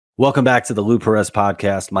Welcome back to the Lou Perez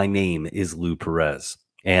Podcast. My name is Lou Perez,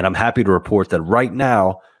 and I'm happy to report that right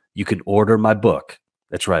now you can order my book.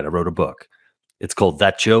 That's right, I wrote a book. It's called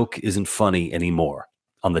That Joke Isn't Funny Anymore,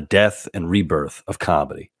 on the death and rebirth of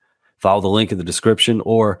comedy. Follow the link in the description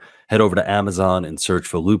or head over to Amazon and search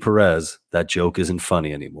for Lou Perez, That Joke Isn't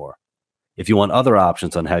Funny Anymore. If you want other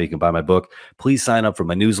options on how you can buy my book, please sign up for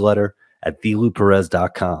my newsletter at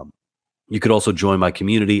thelouperez.com. You could also join my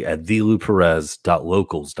community at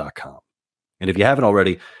thelouperez.locals.com. And if you haven't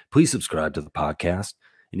already, please subscribe to the podcast.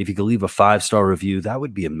 And if you could leave a 5-star review, that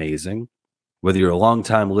would be amazing. Whether you're a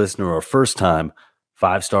long-time listener or a first-time,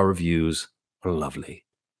 5-star reviews are lovely.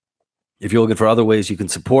 If you're looking for other ways you can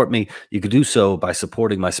support me, you could do so by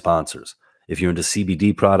supporting my sponsors. If you're into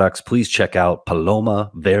CBD products, please check out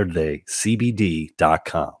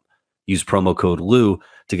PalomaVerdeCBD.com. Use promo code Lou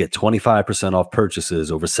to get 25% off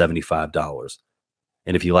purchases over $75.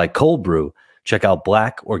 And if you like cold brew, check out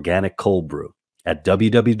Black Organic Cold Brew at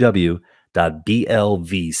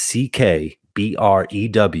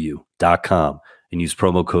www.blvckbrew.com and use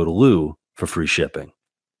promo code Lou for free shipping.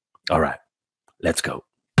 All right, let's go.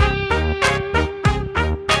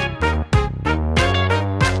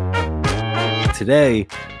 Today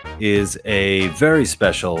is a very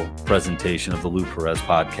special presentation of the Lou Perez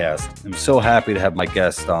Podcast. I'm so happy to have my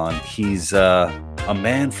guest on. He's a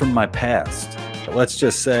man from my past. Let's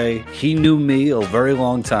just say he knew me a very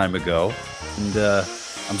long time ago, and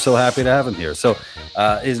I'm so happy to have him here. So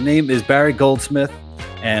his name is Barry Goldsmith,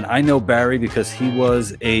 and I know Barry because he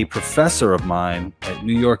was a professor of mine at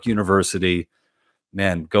New York University,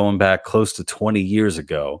 man, going back close to 20 years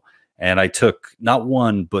ago. And I took not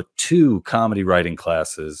one, but 2 comedy writing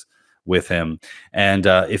classes with him. And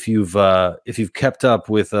if you've kept up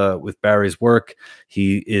with Barry's work,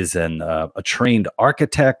 he is a trained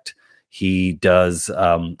architect. He does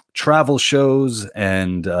travel shows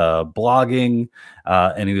and blogging,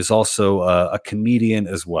 and he was also a comedian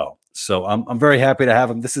as well. So I'm very happy to have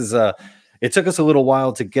him. This is it took us a little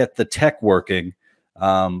while to get the tech working,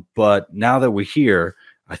 but now that we're here,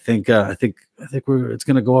 I think it's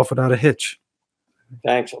going to go off without a hitch.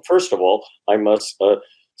 Thanks. First of all, I must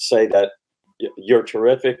say that you're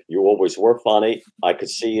terrific. You always were funny. I could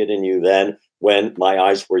see it in you then when my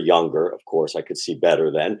eyes were younger. Of course, I could see better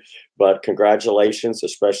then. But congratulations,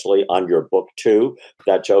 especially on your book, too.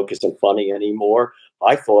 That Joke Isn't Funny Anymore.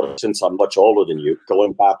 I thought, since I'm much older than you,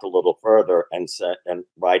 going back a little further and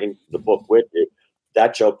writing the book with you,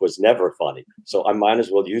 that joke was never funny. So I might as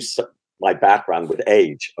well use my background with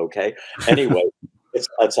age. Okay. Anyway,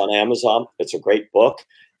 it's on Amazon. It's a great book.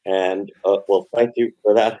 And well, thank you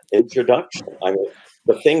for that introduction. I mean,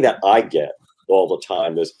 the thing that I get all the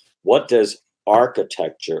time is, what does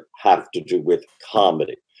architecture have to do with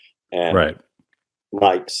comedy? And right.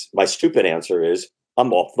 My stupid answer is,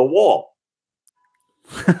 I'm off the wall.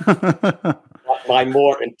 My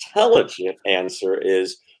more intelligent answer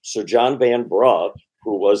is, Sir John Vanbrugh,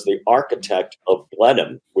 who was the architect of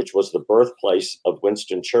Blenheim, which was the birthplace of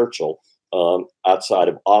Winston Churchill outside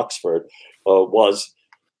of Oxford, was,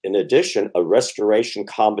 in addition, a restoration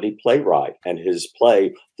comedy playwright. And his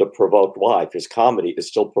play, The Provoked Wife, his comedy, is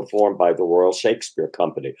still performed by the Royal Shakespeare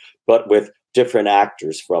Company, but with different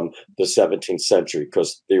actors from the 17th century,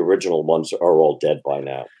 because the original ones are all dead by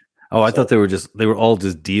now. Oh, I thought they were all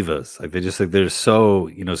just divas. Like they're so,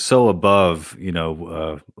 so above,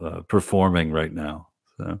 performing right now.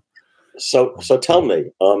 So tell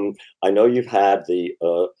me, I know you've had the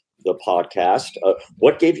podcast.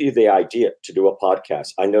 What gave you the idea to do a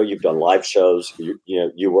podcast? I know you've done live shows.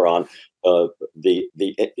 You were on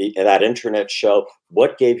that internet show.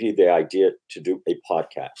 What gave you the idea to do a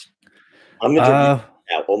podcast? I'm interviewing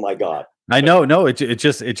now. Oh my God. I know. No, it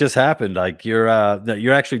just happened. Like you're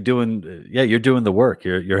actually doing, you're doing the work.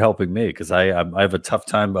 You're helping me because I have a tough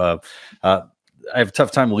time. I have a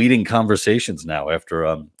tough time leading conversations now after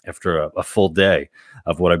a full day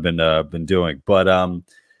of what I've been doing. But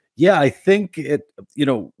I think it,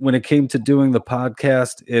 when it came to doing the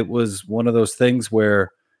podcast, it was one of those things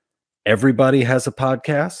where everybody has a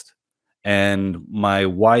podcast, and my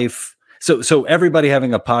wife. So everybody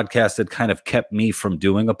having a podcast had kind of kept me from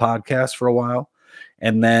doing a podcast for a while.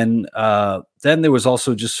 And then there was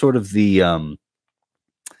also just sort of the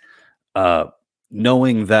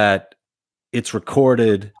knowing that it's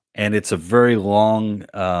recorded and it's a very long,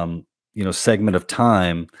 segment of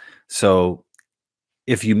time. So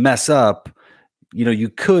if you mess up, you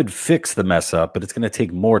could fix the mess up, but it's going to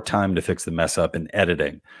take more time to fix the mess up in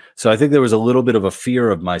editing. So I think there was a little bit of a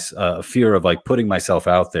fear of like putting myself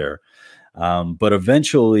out there. But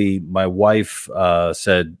eventually my wife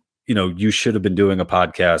said, you should have been doing a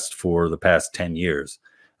podcast for the past 10 years.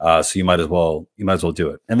 So you might as well do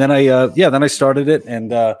it. And then I started it,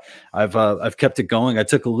 and I've kept it going. I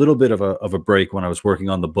took a little bit of a break when I was working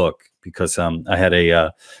on the book because I had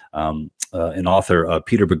an author,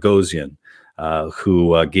 Peter Boghossian,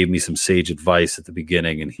 who gave me some sage advice at the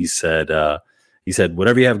beginning, and he said,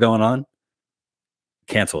 whatever you have going on,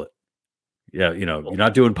 cancel it. Yeah, you're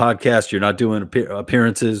not doing podcasts, you're not doing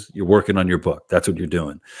appearances, you're working on your book. That's what you're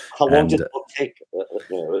doing. How long did the book take?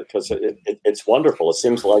 Because it's wonderful. It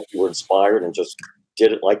seems like you were inspired and just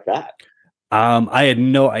did it like that. I'm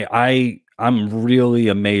really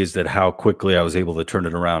amazed at how quickly I was able to turn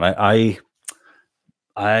it around.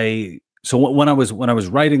 So when I was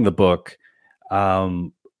writing the book,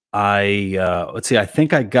 let's see, I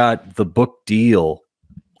think I got the book deal.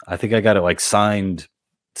 I think I got it like signed,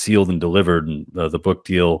 sealed, and delivered, and the book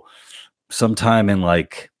deal sometime in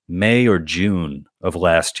like May or June of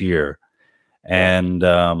last year. And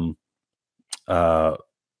then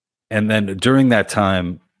during that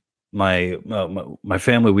time, my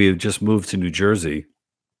family, we had just moved to New Jersey,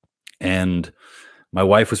 and my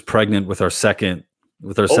wife was pregnant with our second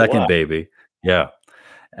Wow. baby. Yeah.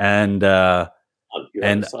 And I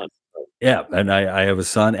have a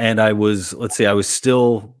son, and I was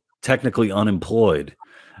still technically unemployed.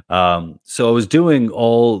 So I was doing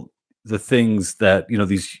all the things that,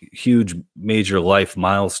 these huge major life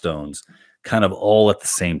milestones kind of all at the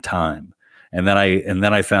same time. And then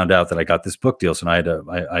I found out that I got this book deal. So I had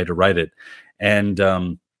to write it. And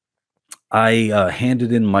I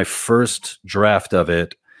handed in my first draft of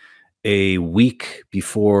it a week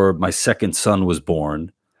before my second son was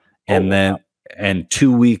born. And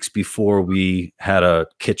 2 weeks before we had a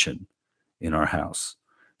kitchen in our house.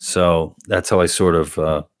 So that's how I sort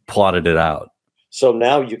of plotted it out. So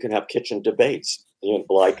now you can have kitchen debates,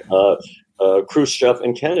 like Khrushchev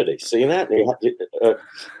and Kennedy. See that?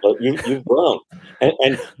 You've grown. And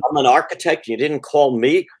I'm an architect. You didn't call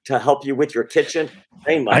me to help you with your kitchen.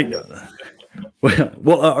 Hey,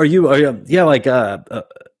 well, are you? Yeah, like.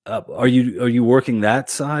 Are you working that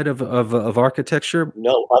side of architecture?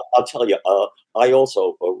 No, I'll tell you. I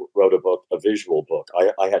also wrote a book, a visual book.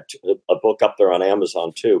 I had a book up there on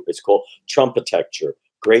Amazon too. It's called Trumpetecture: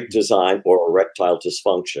 Great Design or Erectile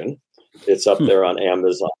Dysfunction. It's up there on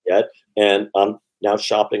Amazon yet, and I'm now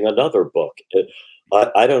shopping another book.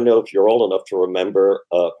 I don't know if you're old enough to remember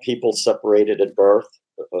People Separated at Birth.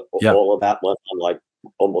 All of that went on like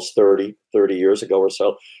almost 30 years ago or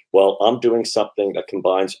so. Well, I'm doing something that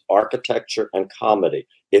combines architecture and comedy.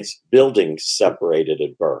 It's Buildings Separated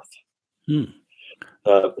at Birth.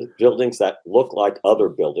 Buildings that look like other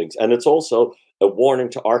buildings. And it's also a warning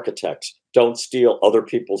to architects. Don't steal other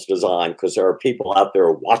people's design, because there are people out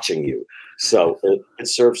there watching you. So it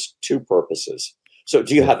serves two purposes. So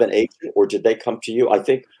do you have an agent, or did they come to you? I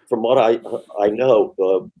think from what I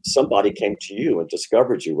know, somebody came to you and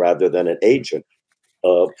discovered you rather than an agent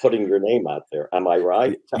putting your name out there. Am I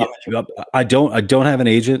right? Yeah, I don't have an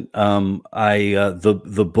agent.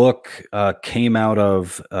 The book came out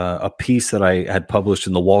of a piece that I had published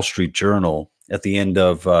in the Wall Street Journal at the end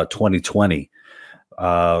of 2020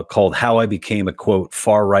 called "How I Became a Quote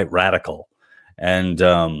Far Right Radical," and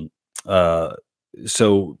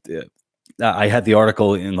so I had the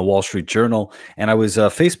article in the Wall Street Journal, and I was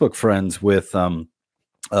Facebook friends with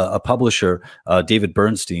a publisher, David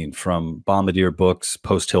Bernstein from Bombardier Books,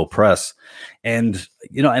 Post Hill Press. And,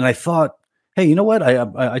 and I thought, hey, you know what?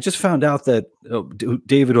 I just found out that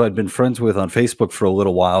David, who I'd been friends with on Facebook for a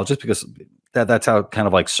little while, just because that's how kind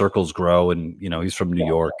of like circles grow. And, he's from New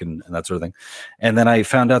York and that sort of thing. And then I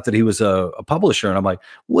found out that he was a publisher, and I'm like,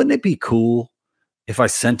 wouldn't it be cool if I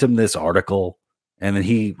sent him this article? And then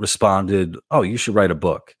he responded, oh, you should write a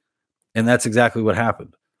book. And that's exactly what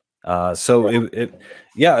happened. So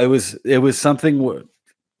it was something,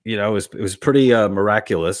 it was pretty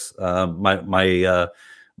miraculous. My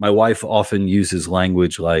wife often uses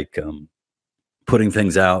language like putting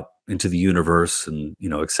things out into the universe and,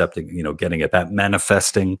 accepting, getting it, that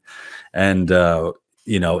manifesting. And,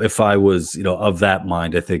 if I was, of that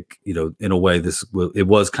mind, I think, in a way, it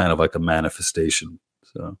was kind of like a manifestation.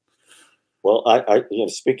 So. Well, I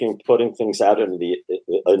speaking, putting things out in the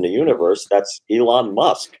universe, that's Elon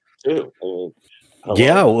Musk too. I mean,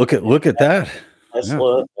 yeah, look at that.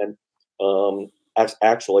 Tesla, and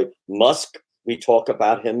actually Musk. We talk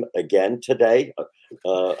about him again today.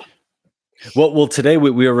 Well, today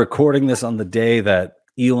we are recording this on the day that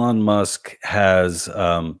Elon Musk has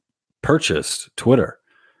purchased Twitter,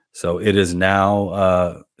 so it is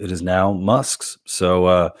now Musk's.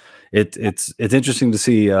 So it's interesting to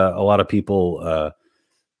see a lot of people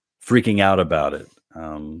freaking out about it.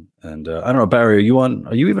 And I don't know, Barry, are you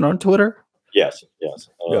even on Twitter? Yes, yes.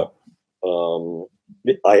 Yeah.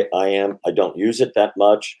 I don't use it that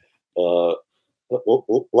much. Let's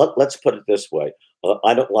put it this way.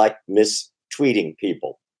 I don't like mistweeting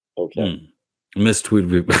people. Okay.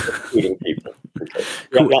 Mistweet. Tweeting people. Okay.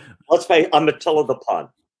 Yeah, let's say I'm a tell of the pun.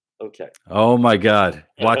 Okay. Oh my God.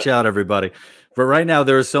 Watch out, everybody. But right now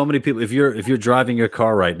there are so many people. If you're driving your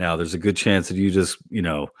car right now, there's a good chance that you just,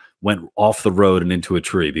 went off the road and into a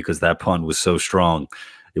tree because that pun was so strong.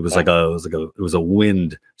 It was it was a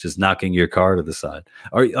wind just knocking your car to the side.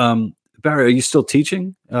 Barry, are you still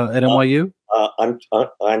teaching at NYU? I'm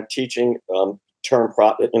teaching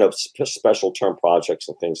special term projects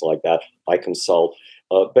and things like that. I consult.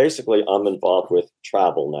 Basically, I'm involved with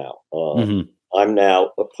travel now. I'm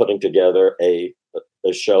now putting together a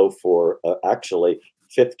show for actually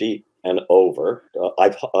 50 and over.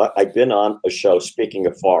 I've been on a show, speaking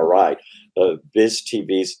of far right, Biz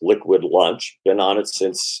TV's Liquid Lunch. Been on it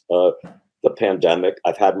since the pandemic.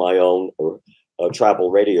 I've had my own travel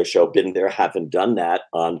radio show. Been there, haven't done that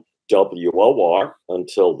on WOR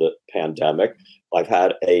until the pandemic. I've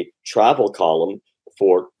had a travel column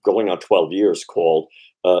for going on 12 years called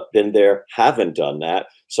Been There, Haven't Done That.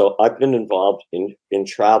 So I've been involved in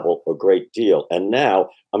travel a great deal. And now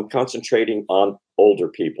I'm concentrating on older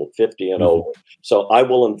people, 50 and over. So I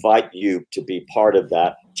will invite you to be part of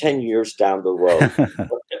that 10 years down the road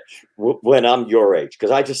when I'm your age.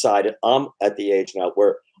 Because I decided I'm at the age now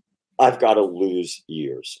where I've got to lose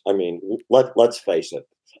years. I mean, let's face it.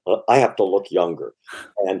 I have to look younger.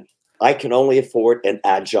 And I can only afford an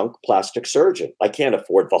adjunct plastic surgeon. I can't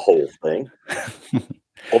afford the whole thing.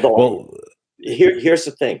 Although, here's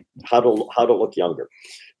the thing: how to look younger.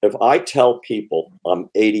 If I tell people I'm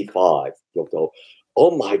 85, they'll go,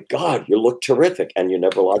 "Oh my God, you look terrific," and you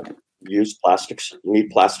never use plastics. You need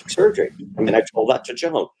plastic surgery. I mean, I told that to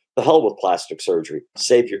Joan. The hell with plastic surgery.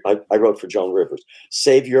 I wrote for Joan Rivers.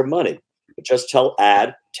 Save your money. But just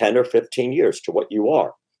add 10 or 15 years to what you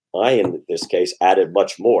are. I, in this case, added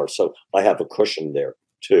much more, so I have a cushion there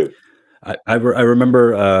too. I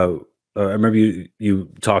remember you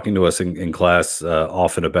talking to us in class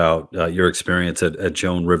often about your experience at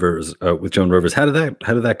Joan Rivers with Joan Rivers. How did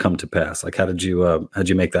that come to pass? Like, how'd you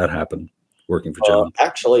make that happen? Working for Joan?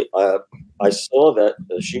 Actually, I saw that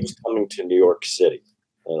she was coming to New York City.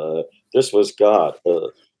 This was God.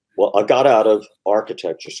 Well, I got out of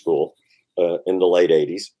architecture school in the late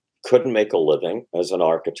 80s. Couldn't make a living as an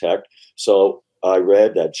architect. So I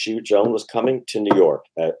read that Joan was coming to New York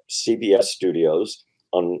at CBS Studios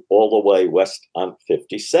on all the way west on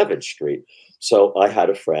 57th Street. So I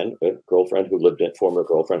had a former girlfriend who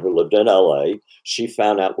lived in LA. She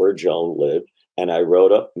found out where Joan lived, and I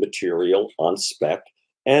wrote up material on spec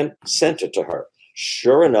and sent it to her.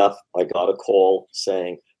 Sure enough, I got a call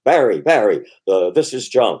saying, Barry, this is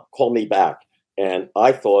Joan. Call me back. And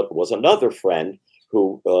I thought it was another friend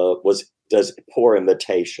who does poor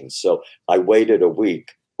imitations. So I waited a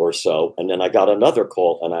week or so, and then I got another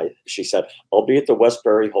call, and she said, "I'll be at the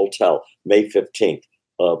Westbury Hotel May 15th.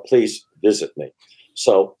 Please visit me."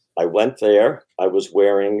 So I went there. I was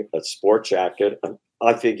wearing a sport jacket. And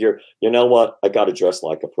I figure, you know what? I got to dress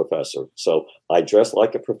like a professor. So I dressed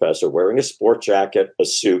like a professor, wearing a sport jacket, a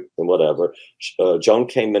suit, and whatever. Joan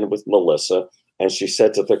came in with Melissa, and she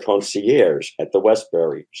said to the concierge at the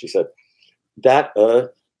Westbury, she said, that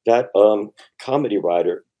comedy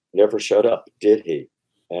writer never showed up, did he?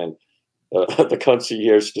 And the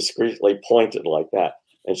concierge discreetly pointed like that.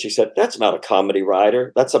 And she said, "That's not a comedy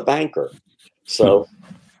writer. That's a banker." So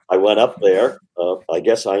I went up there. I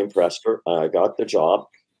guess I impressed her. I got the job,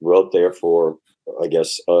 wrote there for, I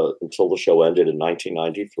guess, until the show ended in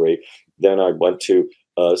 1993. Then I went to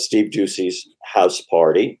Steve Doocy's house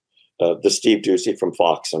party, the Steve Doocy from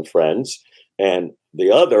Fox and Friends. And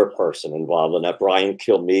the other person involved in that, Brian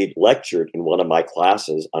Kilmeade, lectured in one of my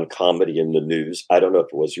classes on comedy in the news. I don't know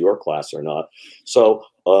if it was your class or not. So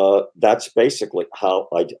that's basically how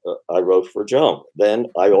I wrote for Joan. Then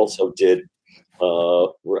I also did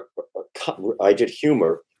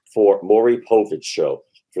humor for Maury Povich show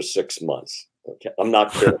for 6 months. Okay, I'm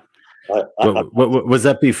not kidding. Was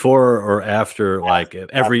that before or after, like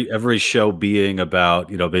every show being about,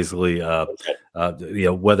 basically,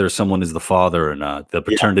 whether someone is the father or not, the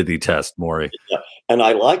paternity test, Maury? Yeah. And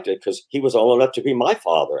I liked it because he was old enough to be my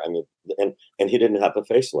father. I mean, and he didn't have a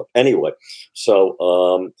facelift anyway.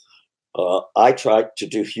 So I tried to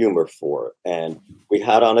do humor for it, and we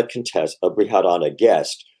had on a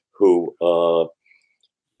guest who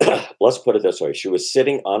let's put it this way. She was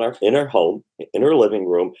sitting in her home, in her living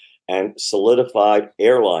room, and solidified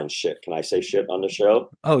airline shit. Can I say shit on the show?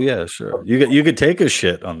 Oh yeah, sure. You could take a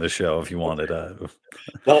shit on the show if you wanted.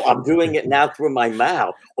 No, I'm doing it now through my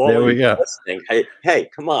mouth. There we go. Listening. Hey,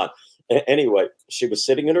 come on. Anyway, she was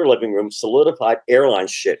sitting in her living room. Solidified airline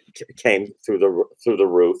shit came through the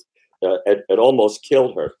roof. It almost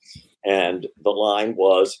killed her. And the line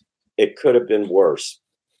was, "It could have been worse.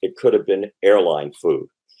 It could have been airline food."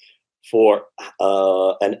 For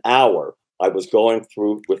an hour, I was going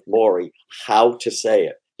through with Maury how to say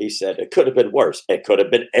it. He said, "It could have been worse. It could have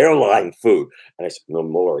been airline food." And I said, "No,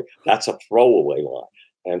 Maury, that's a throwaway line."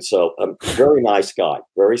 And so, very nice guy,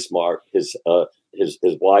 very smart. His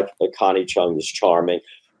wife, Connie Chung, is charming,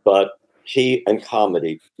 but he and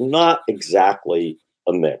comedy, not exactly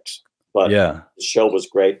a mix. But yeah, the show was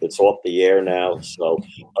great. It's off the air now, so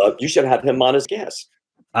you should have him on as guest.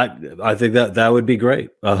 I think that would be great.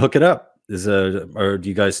 Hook it up. Are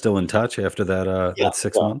you guys still in touch after that? That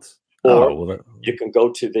 6 months? Or you can go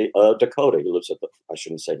to the Dakota. He lives I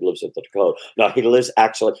shouldn't say he lives at the Dakota. No, he lives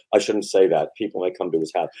actually, I shouldn't say that. People may come to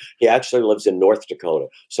his house. He actually lives in North Dakota.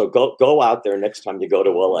 So go out there next time you go to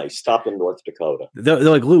LA. Stop in North Dakota. They're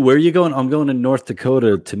like, "Lou, where are you going?" "I'm going to North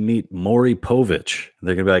Dakota to meet Maury Povich."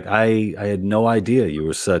 They're going to be like, I had no idea you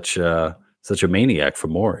were such a maniac for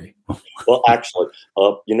Maury. Well, actually,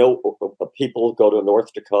 people go to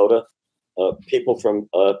North Dakota. People from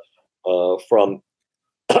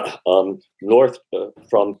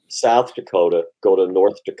from South Dakota go to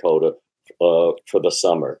North Dakota for the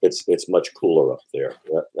summer. It's much cooler up there.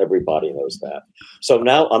 Everybody knows that. So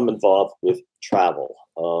now I'm involved with travel.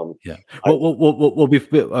 Yeah. Well,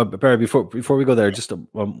 Barry, before we go there, just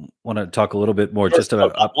want to talk a little bit more just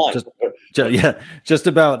about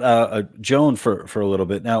Joan for a little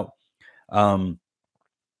bit now.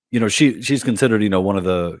 She's considered, one of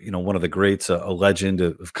the greats, a legend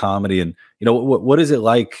of comedy. And, what is it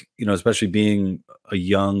like, especially being a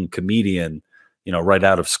young comedian, right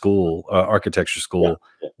out of school, architecture school,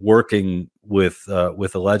 working with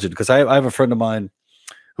a legend? Because I have a friend of mine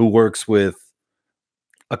who works with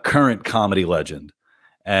a current comedy legend.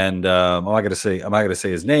 And I'm not going to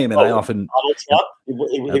say his name. And I often Donald Trump.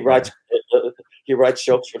 He writes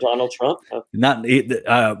jokes for Donald Trump.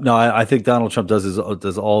 No, I think Donald Trump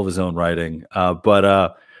does all of his own writing.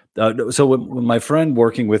 So when my friend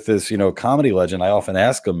working with this, comedy legend, I often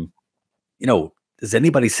ask him, does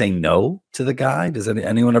anybody say no to the guy? Does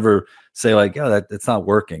anyone ever say like, "Oh, it's not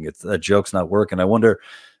working. That joke's not working"? I wonder,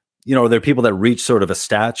 are there people that reach sort of a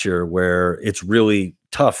stature where it's really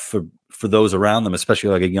tough for those around them, especially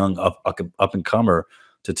like a young up and comer,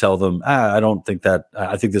 to tell them, "I don't think that.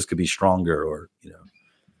 I think this could be stronger," or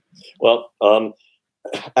Well,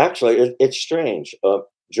 actually, it's strange.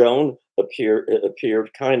 Joan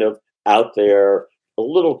appeared kind of out there, a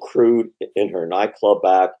little crude in her nightclub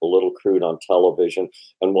act, a little crude on television.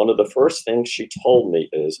 And one of the first things she told me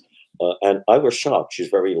is, and I was shocked. She's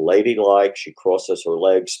very ladylike. She crosses her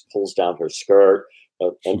legs, pulls down her skirt,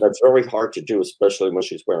 and that's very hard to do, especially when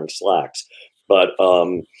she's wearing slacks. But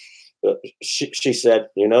she said,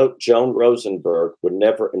 Joan Rosenberg would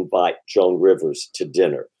never invite Joan Rivers to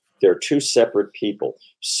dinner. They're two separate people.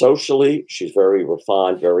 Socially, she's very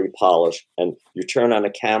refined, very polished, and you turn on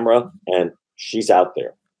a camera and she's out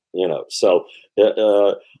there, So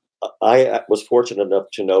I was fortunate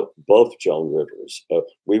enough to know both Joan Rivers.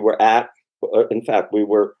 We were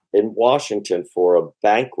in Washington for a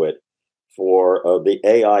banquet for the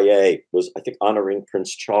AIA, was, I think, honoring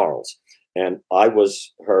Prince Charles. And I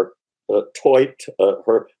was her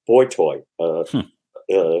her boy toy,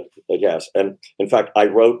 I guess. And in fact, I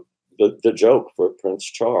wrote the joke for Prince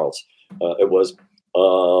Charles. It was,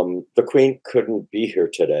 "The Queen couldn't be here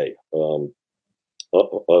today.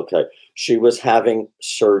 Okay. She was having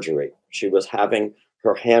surgery. She was having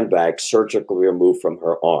her handbag surgically removed from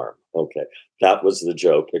her arm." Okay. That was the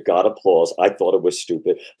joke. It got applause. I thought it was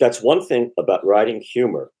stupid. That's one thing about writing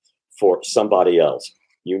humor for somebody else.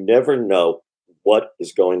 You never know what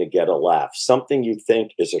is going to get a laugh. Something you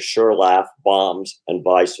think is a sure laugh bombs, and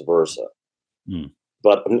vice versa. Mm.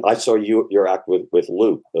 But I saw your act with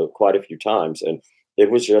Lou quite a few times, and it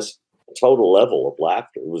was just a total level of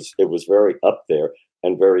laughter. It was very up there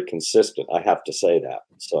and very consistent. I have to say that.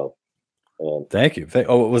 So, thank you.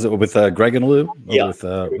 Was it with Greg and Lou? Yeah, with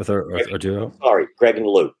our duo. Sorry, Greg and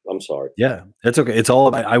Lou. I'm sorry. Yeah, it's okay. It's all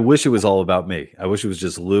about. I wish it was all about me. I wish it was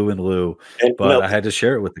just Lou and Lou, but I had to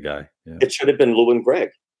share it with the guy. Yeah. It should have been Lou and Greg.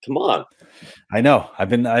 Come on. I know. I've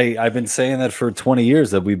been saying that for 20 years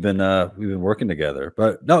that we've been working together.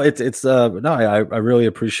 But no, I really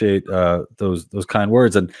appreciate those kind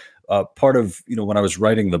words. And part of, when I was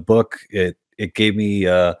writing the book, it gave me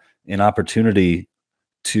an opportunity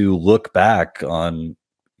to look back on,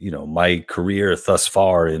 my career thus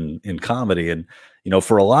far in comedy. And,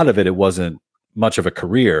 for a lot of it, it wasn't much of a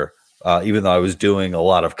career, even though I was doing a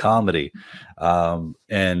lot of comedy. Looking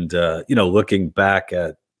back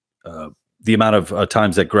at the amount of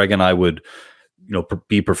times that Greg and I would,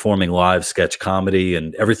 be performing live sketch comedy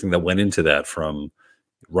and everything that went into that, from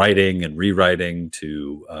writing and rewriting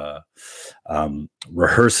to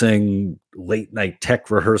rehearsing late night tech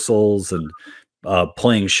rehearsals and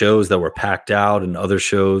playing shows that were packed out and other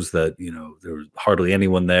shows that, there was hardly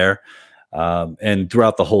anyone there. And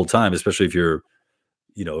throughout the whole time, especially if you're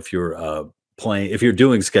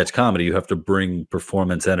doing sketch comedy, you have to bring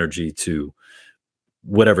performance energy to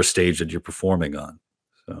whatever stage that you're performing on.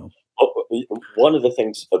 So one of the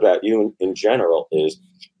things about you in general is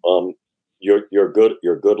you're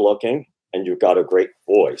good looking, and you've got a great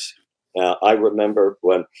voice. I remember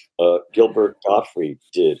when Gilbert Gottfried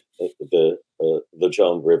did the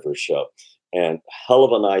Joan Rivers show, and hell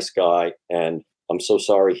of a nice guy. And I'm so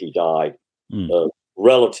sorry he died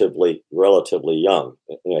relatively young.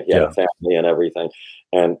 He had a family and everything,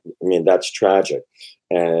 and I mean that's tragic.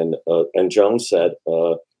 And Joan said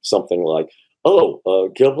something like,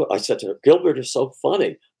 Gilbert. I said to her, Gilbert is so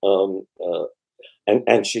funny.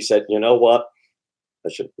 And she said, you know what?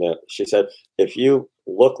 She said, if you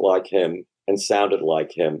look like him and sounded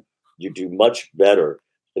like him, you do much better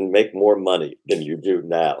and make more money than you do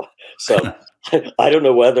now. So I don't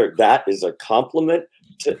know whether that is a compliment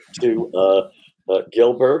to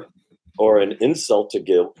Gilbert, or an insult to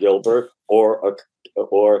Gilbert, or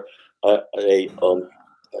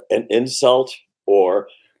an insult or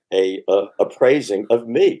a praising of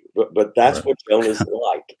me. But that's right. What Joan is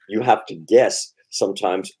like. You have to guess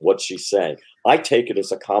sometimes what she's saying. I take it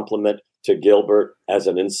as a compliment to Gilbert, as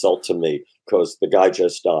an insult to me, because the guy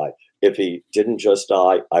just died. If he didn't just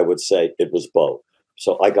die, I would say it was both.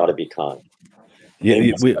 So I got to be kind.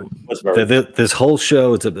 Yeah, this whole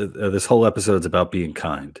show, this whole episode is about being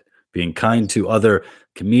kind to other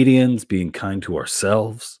comedians, being kind to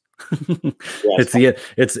ourselves. Yes.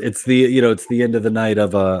 It's the end of the night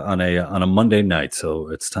on a Monday night, so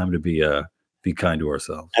it's time to be kind to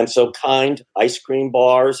ourselves. And so kind ice cream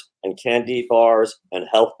bars and candy bars and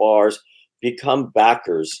health bars become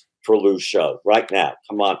backers for Lou's show right now.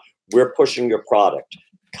 Come on, we're pushing your product.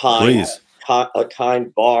 Kind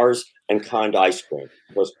bars and kind ice cream,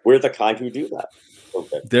 because we're the kind who do that.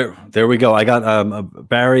 Okay. There we go. I got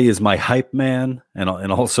Barry is my hype man, and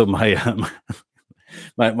also my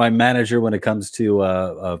my manager when it comes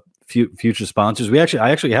to future sponsors.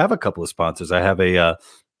 I actually have a couple of sponsors. I have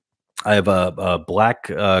a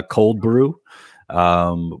black cold brew,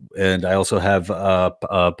 and I also have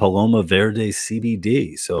Paloma Verde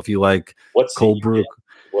CBD. So if you like cold brew,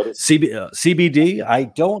 what is CBD? I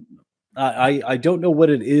don't know what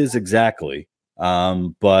it is exactly,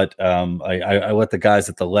 but I let the guys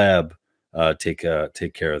at the lab take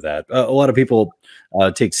care of that. A lot of people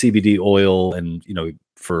take CBD oil, and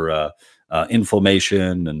for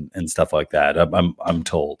inflammation and stuff like that. I'm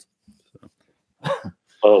told.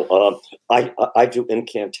 I do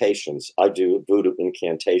incantations. I do voodoo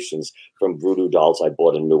incantations from voodoo dolls I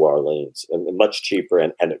bought in New Orleans, and much cheaper,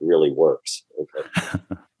 and it really works. Okay.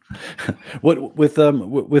 What with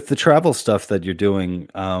the travel stuff that you're doing?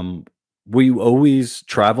 Were you always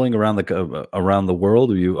traveling around the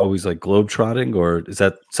world? Were you always like globetrotting, or is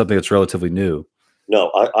that something that's relatively new?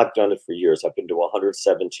 No, I've done it for years. I've been to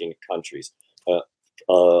 117 countries,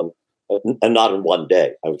 and not in one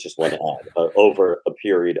day. I would just want to add, over a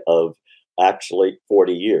period of actually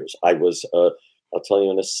 40 years. I was, I'll tell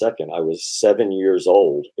you in a second, I was 7 years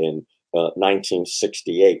old in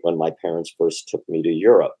 1968 when my parents first took me to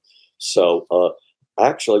Europe. So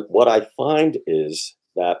actually what I find is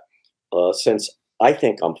that since I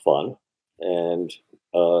think I'm fun, and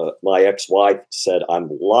my ex-wife said I'm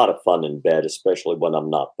a lot of fun in bed, especially when I'm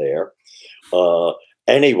not there.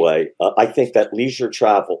 Anyway, I think that leisure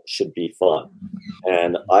travel should be fun.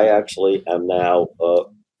 And I actually am now,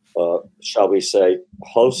 shall we say,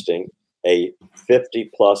 hosting a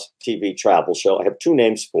 50-plus TV travel show. I have two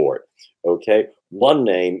names for it, okay? One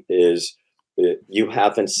name is You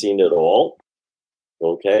Haven't Seen It All,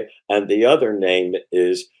 okay? And the other name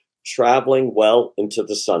is Traveling Well Into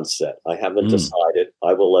the Sunset. I haven't decided.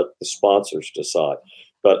 I will let the sponsors decide.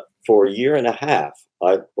 But for a year and a half,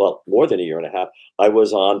 more than a year and a half, I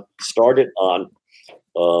was started on,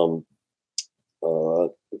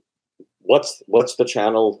 what's the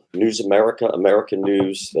channel? News America, American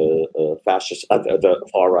News, fascist, the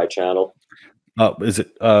far right channel. Is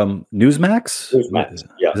it Newsmax? Newsmax,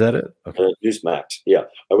 yeah. Is that it? Okay. Newsmax, yeah.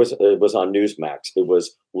 It was on Newsmax. It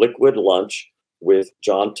was Liquid Lunch with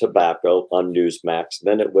John Tobacco on Newsmax.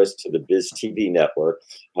 Then it was to the Biz TV network,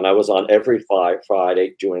 and I was on every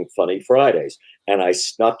Friday doing Funny Fridays. And I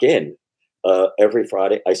snuck in every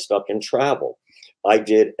Friday. I snuck in travel. I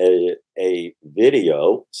did a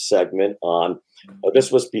video segment on.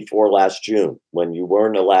 This was before last June, when you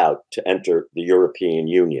weren't allowed to enter the European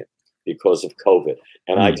Union because of COVID.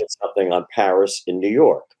 And I did something on Paris in New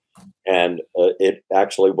York, and it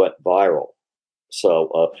actually went viral.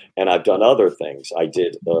 So, and I've done other things. I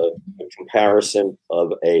did a comparison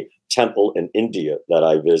of a temple in India that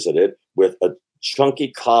I visited with a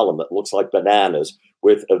chunky column that looks like bananas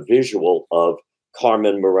with a visual of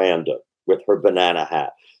Carmen Miranda with her banana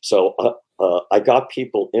hat. So I got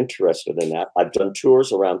people interested in that. I've done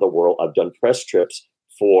tours around the world. I've done press trips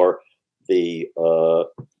for the,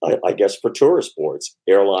 I guess, for tourist boards,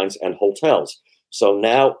 airlines, and hotels. So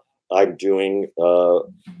now I'm doing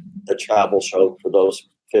a travel show for those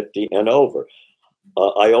 50 and over.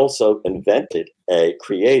 I also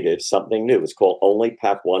created something new. It's called Only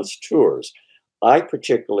Pack Once Tours. I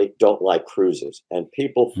particularly don't like cruises, and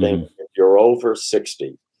people think if you're over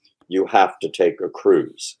 60, you have to take a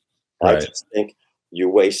cruise. Right. I just think you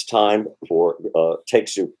waste time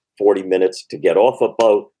takes you 40 minutes to get off a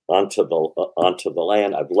boat onto the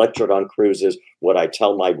land. I've lectured on cruises. What I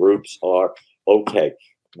tell my groups are, okay,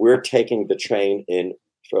 we're taking the train in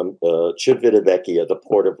from Civitavecchia, the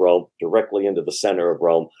port of Rome, directly into the center of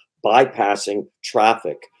Rome, bypassing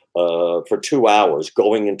traffic for 2 hours,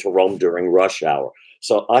 going into Rome during rush hour.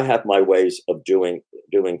 So I have my ways of doing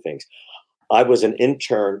things. I was an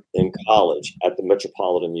intern in college at the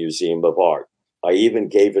Metropolitan Museum of Art. I even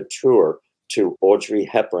gave a tour to Audrey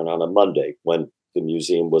Hepburn on a Monday when the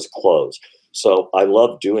museum was closed. So I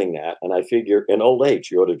love doing that. And I figure in old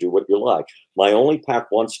age, you ought to do what you like. My Only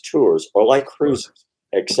Pack Once tours are like cruises,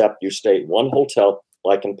 except you stay at one hotel,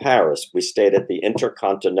 like in Paris. We stayed at the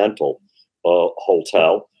Intercontinental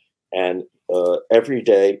Hotel. And every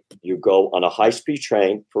day you go on a high-speed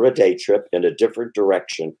train for a day trip in a different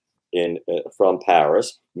direction from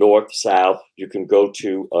Paris, north, south. You can go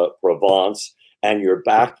to Provence, and you're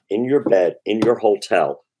back in your bed in your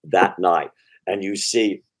hotel that night. And you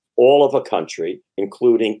see all of a country,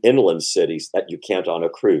 including inland cities that you can't on a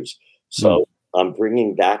cruise. So I'm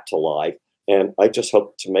bringing that to life. And I just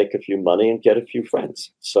hope to make a few money and get a few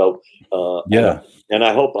friends. So, and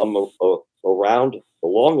I hope I'm around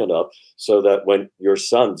long enough so that when your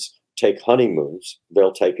sons take honeymoons,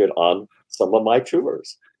 they'll take it on some of my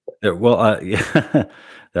tours. Yeah, well, yeah,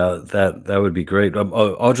 that would be great.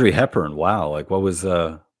 Audrey Hepburn. Wow. Like, what was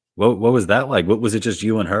that like? What was it? Just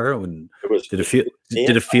you and her? Did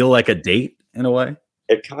it feel like a date in a way?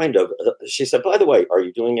 It kind of. She said, "By the way, are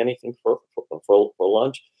you doing anything for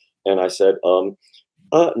lunch?" And I said,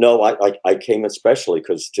 "No, I came especially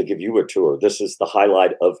because to give you a tour. This is the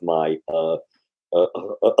highlight of my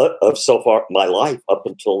of so far my life up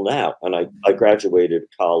until now." And I graduated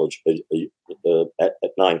college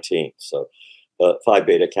at 19, so Phi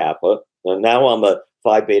Beta Kappa, and now I'm a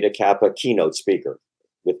Phi Beta Kappa keynote speaker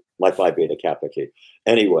with my Phi Beta Kappa key.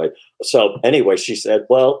 Anyway, she said,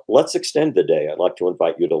 "Well, let's extend the day. I'd like to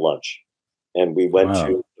invite you to lunch." And we went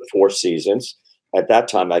to the Four Seasons. At that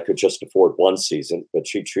time, I could just afford one season, but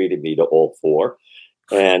she treated me to all four.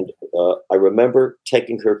 And I remember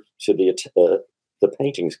taking her to the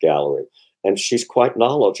paintings gallery, and she's quite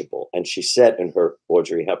knowledgeable. And she said in her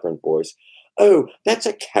Audrey Hepburn voice, "Oh, that's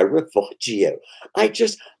a Caravaggio. I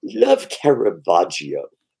just love Caravaggio."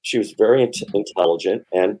 She was very intelligent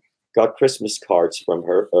and got Christmas cards from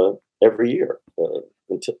her every year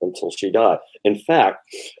until she died. In fact,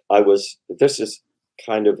 this is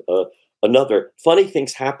kind of another funny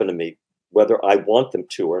things happen to me, whether I want them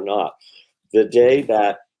to or not. The day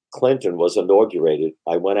that Clinton was inaugurated,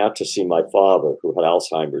 I went out to see my father, who had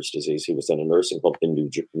Alzheimer's disease. He was in a nursing home in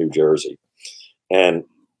New Jersey. And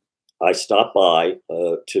I stopped by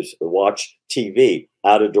to watch TV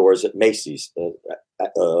out of doors at Macy's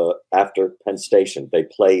after Penn Station. They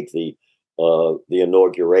played the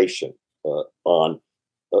inauguration on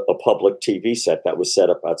a public TV set that was set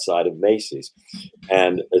up outside of Macy's.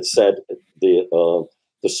 And it said the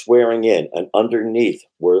swearing in, and underneath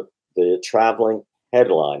were the traveling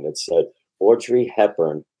headline that said, "Audrey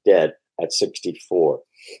Hepburn dead at 64.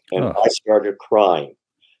 And I started crying,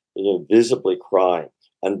 visibly crying.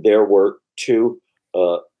 And there were two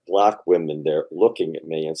Black women there looking at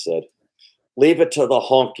me and said, "Leave it to the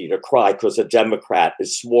honky to cry because a Democrat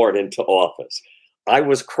is sworn into office." I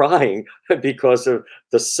was crying because of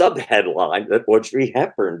the sub-headline that Audrey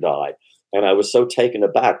Hepburn died. And I was so taken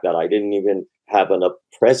aback that I didn't even have enough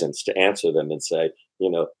presence to answer them and say,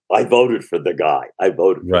 I voted for the guy. I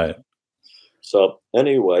voted for Right. him. So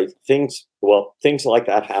anyway, things like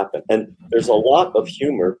that happen. And there's a lot of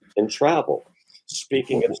humor in travel.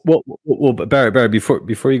 Speaking of but Barry,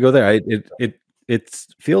 before you go there, it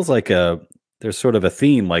feels like there's sort of a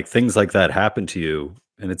theme, like things like that happen to you,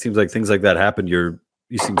 and it seems like things like that happen. You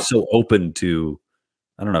seem so open to,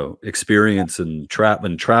 I don't know, experience and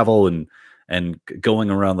travel and going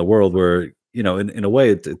around the world, where in a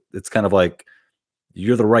way it's kind of like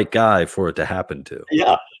you're the right guy for it to happen to.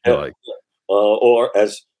 Yeah, or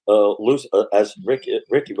as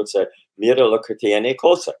Ricky would say, "Mira lo que tiene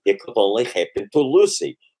cosa. It could only happen to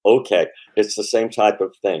Lucy." Okay, it's the same type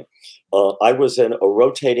of thing. I was in a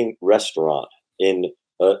rotating restaurant in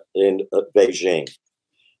Beijing,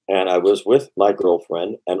 and I was with my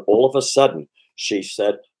girlfriend, and all of a sudden she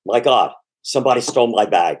said, "My God, somebody stole my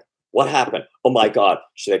bag. What happened? Oh my God."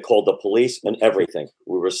 They called the police and everything.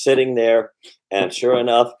 We were sitting there, and sure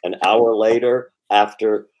enough, an hour later,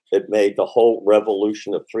 after it made the whole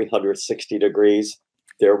revolution of 360 degrees,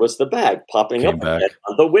 there was the bag popping up again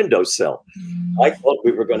on the windowsill. I thought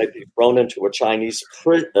we were going to be thrown into a Chinese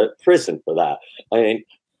prison for that. I mean,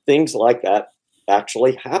 things like that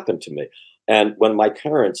actually happened to me. And when my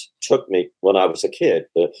parents took me when I was a kid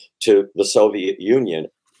to the Soviet Union,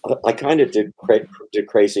 I kind of did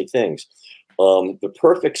crazy things. The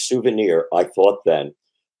perfect souvenir, I thought then,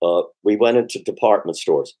 we went into department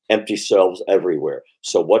stores, empty shelves everywhere.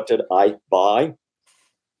 So what did I buy?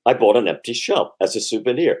 I bought an empty shelf as a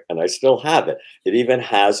souvenir, and I still have it. It even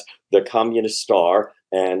has the communist star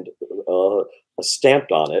and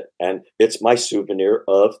stamped on it, and it's my souvenir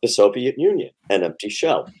of the Soviet Union, an empty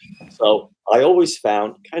shelf. So I always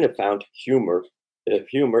found humor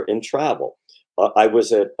in travel. I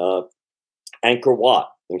was at Angkor Wat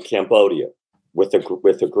in Cambodia with a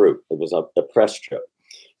group. It was a press trip,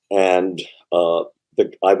 and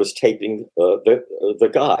I was taping the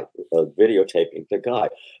guy, videotaping the guy.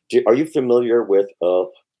 Are you familiar with?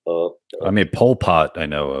 I mean, Pol Pot, I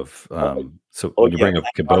know of. So when you bring up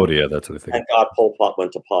Cambodia, that's what I think. Thank God Pol Pot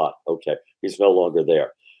went to pot. Okay, he's no longer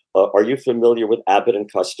there. Are you familiar with Abbott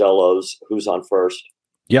and Costello's Who's on First?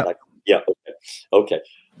 Yeah. Yeah. Okay.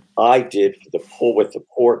 I did with the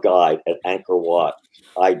poor guy at Angkor Wat.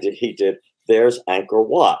 He did. There's Angkor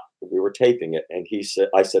Wat. We were taping it, and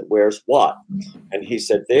I said, "Where's Wat?" And he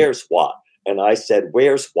said, "There's Wat." And I said,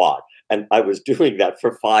 "Where's Wat?" And I was doing that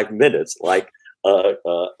for 5 minutes, like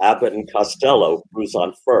Abbott and Costello, Who's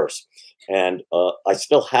on First. And I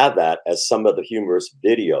still have that as some of the humorous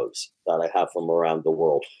videos that I have from around the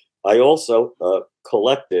world. I also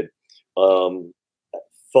collected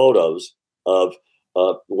photos of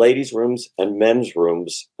ladies' rooms and men's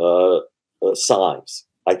rooms signs.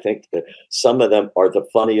 I think that some of them are the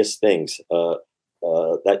funniest things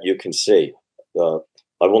that you can see.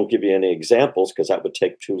 I won't give you any examples because that would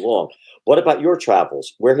take too long. What about your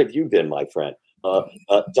travels? Where have you been, my friend?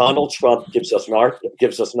 Donald Trump gives us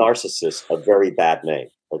narcissists a very bad name.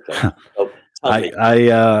 Okay. So I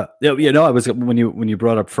was when you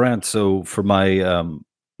brought up France. So for my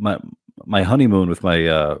my honeymoon with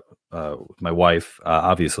my wife,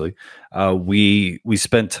 obviously, we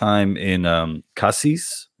spent time in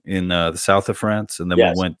Cassis in the south of France, and then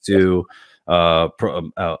we went to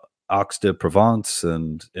Aix-de-Provence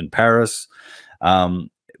and in Paris. But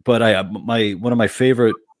one of my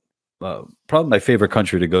favorite, probably my favorite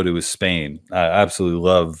country to go to is Spain. I absolutely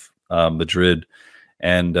love Madrid,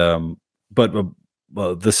 and but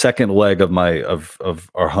the second leg of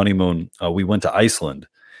our honeymoon, we went to Iceland,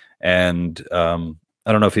 and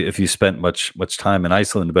I don't know if you spent much time in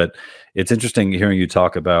Iceland, but it's interesting hearing you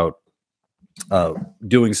talk about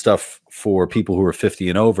doing stuff for people who are 50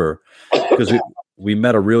 and over, because we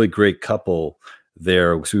met a really great couple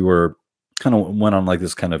there. Because we went on like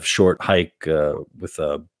this kind of short hike through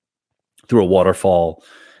a waterfall,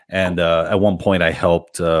 and at one point I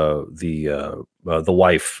helped the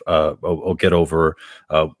wife get over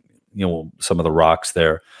some of the rocks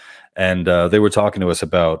there, and they were talking to us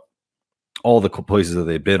about all the places that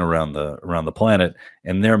they'd been around the planet,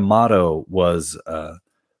 and their motto was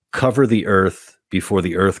 "Cover the Earth before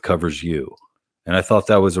the Earth covers you." And I thought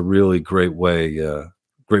that was a really great way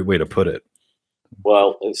to put it.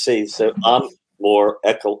 Well, see, so I'm more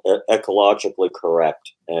ecologically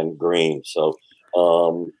correct and green, so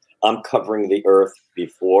I'm covering the Earth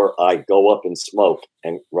before I go up in smoke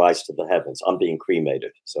and rise to the heavens. I'm being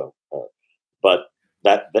cremated, so but.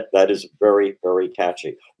 That is very, very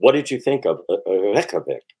catchy. What did you think of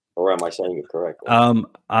Reykjavik? Or am I saying it correctly?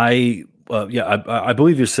 I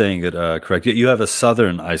believe you're saying it correct. You have a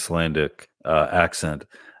southern Icelandic accent.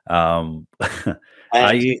 And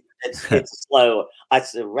it's slow.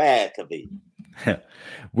 It's rare to be.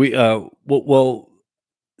 We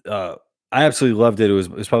I absolutely loved it. It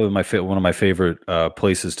was probably one of my favorite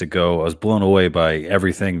places to go. I was blown away by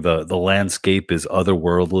everything. The landscape is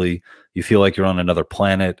otherworldly. You feel like you're on another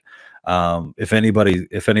planet. If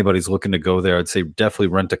anybody's looking to go there, I'd say definitely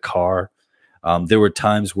rent a car. There were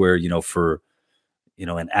times where, for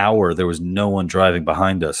an hour, there was no one driving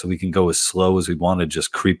behind us, so we can go as slow as we want to,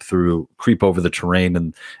 just creep over the terrain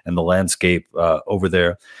and the landscape over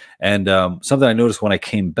there. And something I noticed when I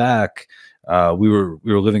came back, we were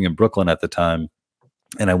living in Brooklyn at the time,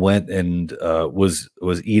 and I went and was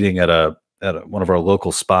eating at one of our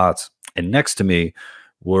local spots, and next to me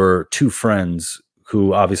were two friends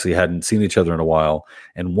who obviously hadn't seen each other in a while,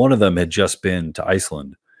 and one of them had just been to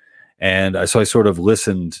Iceland. And so I sort of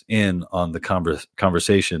listened in on the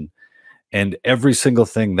conversation, and every single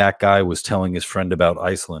thing that guy was telling his friend about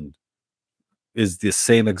Iceland is the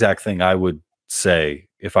same exact thing I would say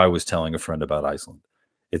if I was telling a friend about Iceland.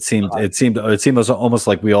 It seemed almost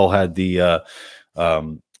like we all had the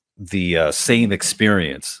same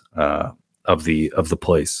experience of the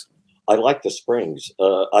place. I like the springs.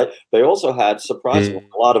 They also had surprisingly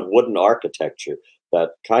a lot of wooden architecture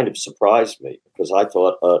that kind of surprised me, because I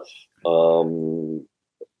thought,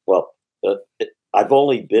 I've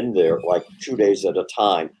only been there like 2 days at a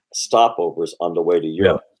time, stopovers on the way to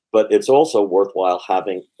Europe. Yeah. But it's also worthwhile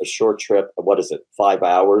having a short trip. What is it, 5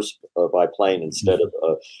 hours by plane instead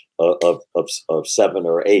of 7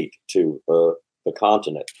 or 8 to the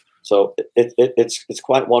continent. So it's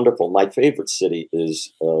quite wonderful. My favorite city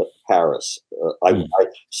is Paris. I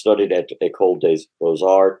studied at École des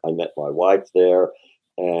Beaux-Arts. I met my wife there,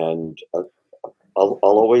 and I'll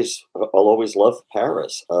always love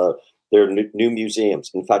Paris. There are new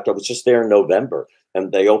museums. In fact, I was just there in November,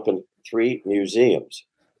 and they opened 3 museums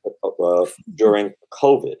during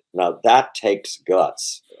COVID. Now that takes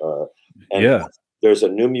guts. And there's a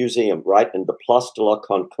new museum right in the Place de la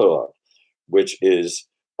Concorde, which is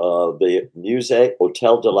the Musée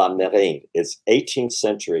Hôtel de la Marine. It's 18th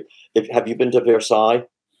century. Have you been to Versailles?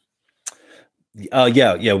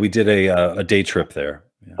 Yeah, we did a day trip there.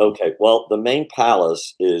 Yeah. Okay, well, the main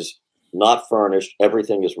palace is not furnished.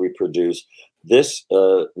 Everything is reproduced. This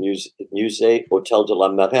Musée Hôtel de la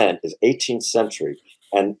Marine is 18th century,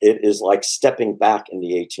 and it is like stepping back in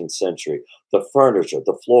the 18th century. The furniture,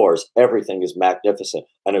 the floors, everything is magnificent.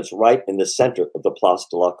 And it's right in the center of the Place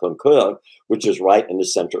de la Concorde, which is right in the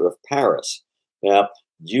center of Paris. Now,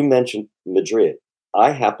 you mentioned Madrid.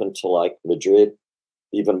 I happen to like Madrid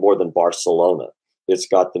even more than Barcelona. It's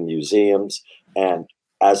got the museums. And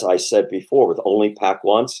as I said before, with only pack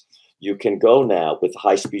once, you can go now with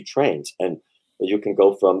high-speed trains. And you can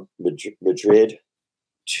go from Madrid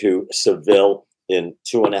to Seville in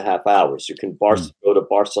 2.5 hours. You can go to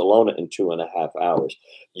Barcelona in 2.5 hours.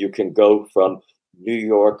 You can go from New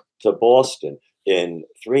York to Boston in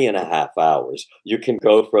 3.5 hours. You can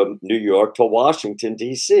go from New York to Washington,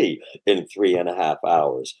 D.C. in 3.5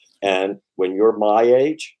 hours. And when you're my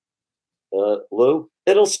age, Lou,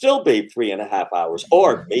 it'll still be 3.5 hours,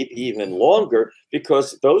 or maybe even longer,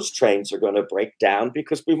 because those trains are going to break down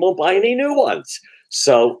because we won't buy any new ones.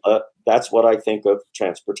 So that's what I think of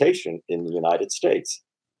transportation in the United States.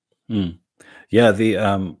 Yeah,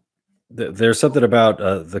 there's something about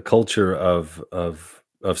the culture of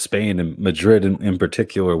Spain and Madrid in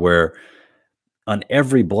particular, where on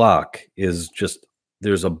every block is just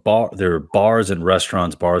there's a bar. There are bars and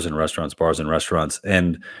restaurants,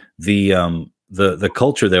 and the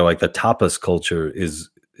culture there, like the tapas culture, is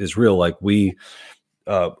real. Like we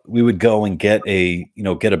would go and get a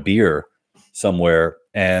beer somewhere,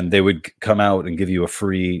 and they would come out and give you a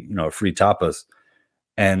free tapas.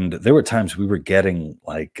 And there were times we were getting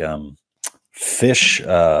like fish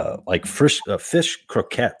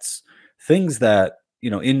croquettes, things that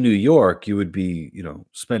in New York you would be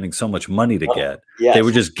spending so much money to get. Yes. They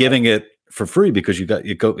were just giving it for free because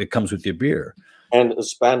it comes with your beer. And the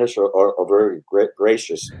Spanish are very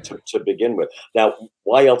gracious to begin with. Now,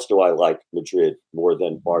 why else do I like Madrid more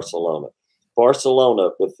than Barcelona? Barcelona,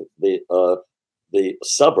 with the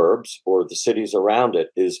suburbs or the cities around it,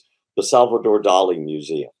 is the Salvador Dali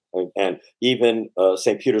Museum. And even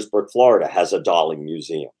St. Petersburg, Florida has a Dali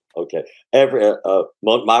Museum. Okay. Every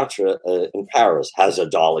Montmartre in Paris has a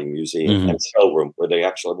Dali Museum and showroom where they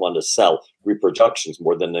actually want to sell reproductions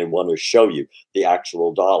more than they want to show you the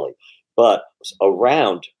actual Dali. But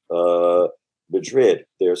around Madrid,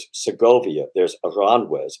 there's Segovia, there's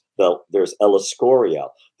Aranjuez, there's El Escorial.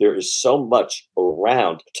 There is so much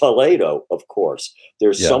around Toledo, of course.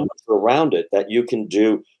 There's so much around it that you can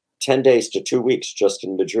do 10 days to 2 weeks just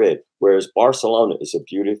in Madrid, whereas Barcelona is a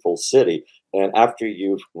beautiful city. And after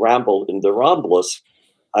you've rambled in the Ramblas,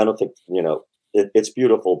 I don't think, it's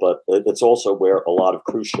beautiful, but it's also where a lot of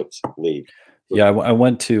cruise ships leave. Yeah, I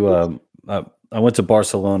went to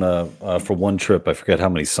Barcelona for one trip. I forget how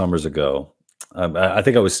many summers ago. I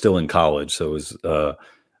think I was still in college, so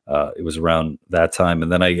it was around that time.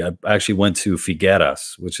 And then I actually went to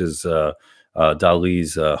Figueras, which is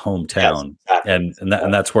Dali's hometown, yes, exactly.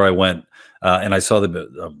 and that's where I went. And I saw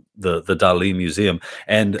the Dali Museum.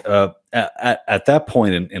 And at that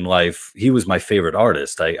point in life, he was my favorite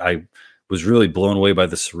artist. I was really blown away by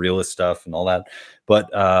the surrealist stuff and all that. But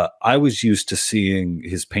I was used to seeing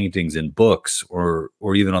his paintings in books or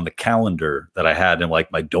even on the calendar that I had in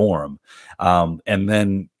like my dorm. And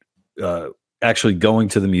then actually going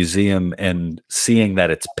to the museum and seeing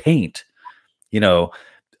that it's paint,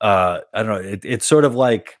 I don't know. It's sort of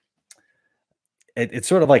like, it's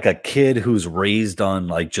sort of like a kid who's raised on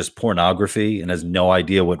like just pornography and has no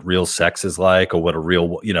idea what real sex is like, or what a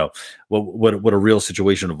real, what a real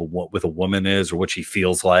situation with a woman is, or what she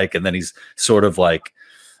feels like. And then he's sort of like,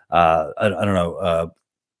 I don't know,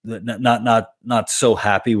 not so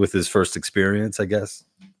happy with his first experience, I guess.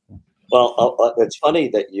 Well, it's funny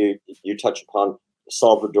that you touch upon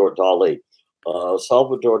Salvador Dali.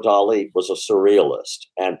 Salvador Dali was a surrealist,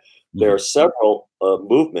 and there are several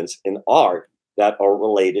movements in art that are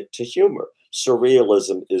related to humor.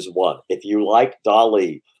 Surrealism is one. If you like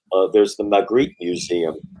Dali, there's the Magritte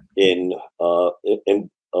Museum in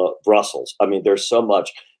Brussels. I mean, there's so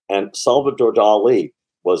much. And Salvador Dali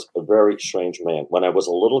was a very strange man. When I was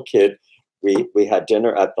a little kid, we had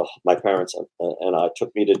dinner at my parents and I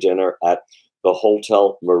took me to dinner at the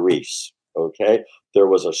Hotel Maurice. Okay, there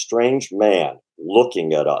was a strange man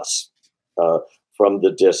looking at us from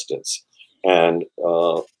the distance, and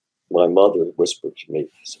my mother whispered to me,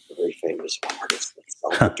 "He's a very famous artist,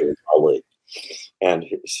 Salvador Dali," and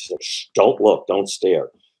she said, "Shh, don't look, don't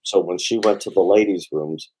stare." So when she went to the ladies'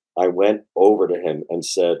 rooms, I went over to him and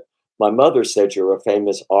said, "My mother said you're a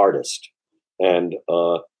famous artist," and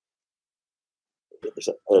I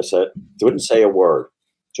said, didn't say a word,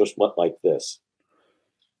 just went like this.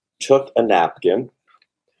 Took a napkin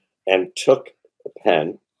and took a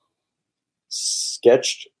pen,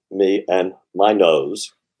 sketched me and my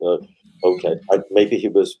nose. Okay, maybe he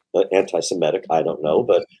was anti-Semitic, I don't know,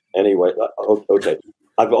 but anyway, okay.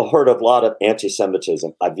 I've heard of a lot of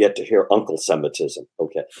anti-Semitism. I've yet to hear Uncle Semitism.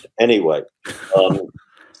 Okay, anyway,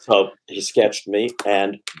 so he sketched me,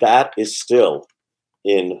 and that is still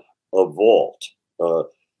in a vault.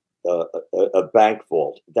 A bank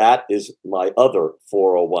vault. That is my other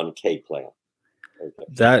 401k plan. Okay.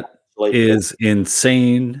 That is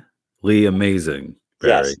insanely amazing,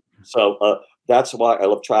 Barry. Yes. So that's why I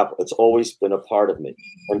love travel. It's always been a part of me.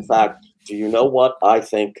 In fact, do you know what I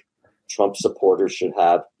think Trump supporters should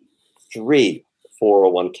have? 3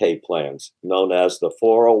 401k plans known as the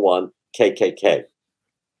 401 KKK.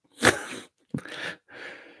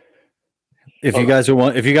 If you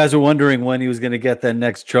guys are wondering when he was going to get that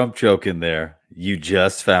next Trump joke in there, you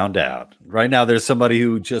just found out. Right now, there's somebody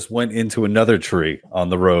who just went into another tree on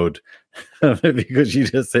the road because you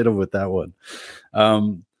just hit him with that one.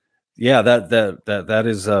 Yeah, that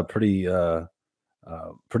is pretty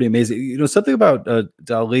amazing. Something about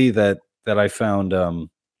Dali that I found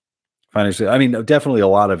financially. I mean, definitely a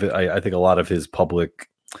lot of it. I think a lot of his public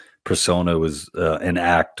persona was an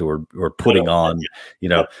act or putting on,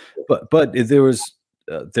 but there was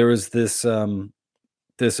this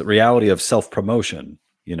this reality of self-promotion.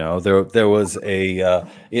 There was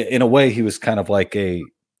in a way he was kind of like a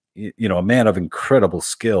man of incredible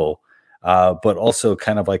skill, but also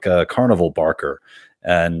kind of like a carnival barker,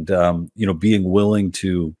 and being willing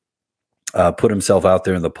to put himselse out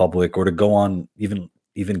there in the public, or to go on even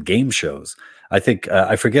game shows. I think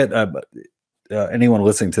I forget. Anyone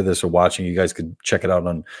listening to this or watching, you guys could check it out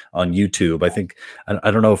on YouTube. I think I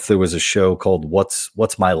don't know if there was a show called What's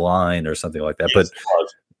My Line or something like that, yes, but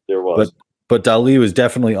there was. But Dali was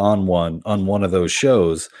definitely on one of those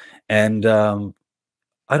shows, and I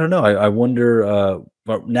don't know. I wonder.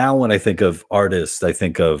 Now when I think of artists, I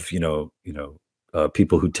think of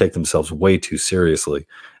people who take themselves way too seriously,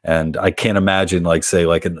 and I can't imagine I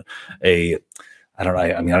don't know.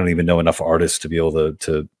 I mean, I don't even know enough artists to be able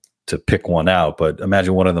to pick one out, but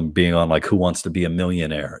imagine one of them being on Who Wants to Be a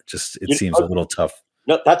Millionaire. It seems a little tough.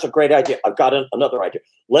 No, that's a great idea. I've got another idea.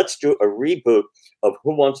 Let's do a reboot of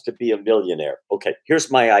Who Wants to Be a Millionaire. Okay, here's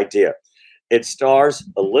my idea. It stars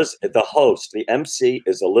the host, the MC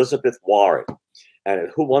is Elizabeth Warren, and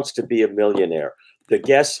Who Wants to Be a Millionaire. The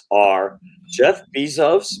guests are Jeff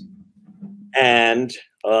Bezos and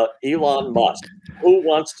Elon Musk. Who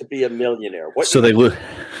wants to be a millionaire? What So they would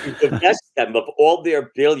divest them of all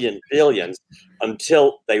their billions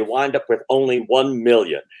until they wind up with only 1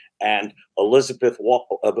 million. And Elizabeth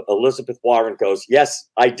Warren goes, "Yes,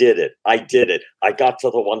 I did it. I did it. I got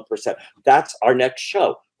to the 1%." That's our next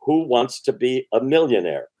show. Who wants to be a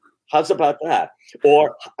millionaire? How's about that?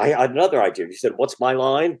 Or I had another idea. You said, "What's my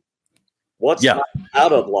line?" What's my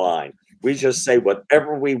out of line? We just say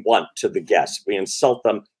whatever we want to the guests. We insult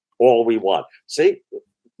them all we want. See,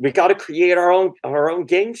 we got to create our own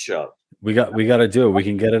game show. We got to do it. We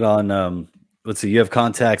can get it on. Let's see. You have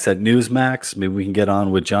contacts at Newsmax. Maybe we can get on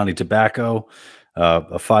with Johnny Tobacco.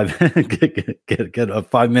 Get 5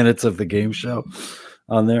 minutes of the game show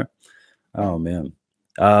on there. Oh man.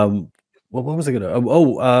 What was I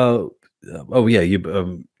gonna? Oh yeah, you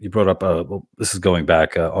brought up. Well, this is going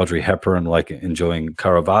back. Audrey Hepburn, like enjoying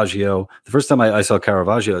Caravaggio. The first time I saw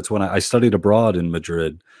Caravaggio, it's when I studied abroad in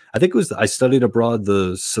Madrid. I think I studied abroad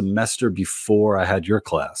the semester before I had your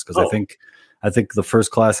class, because I think the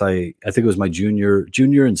first class I think it was my junior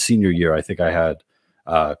and senior year. I think I had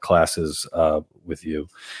classes with you,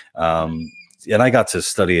 and I got to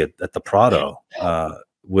study at the Prado,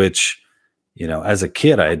 which. As a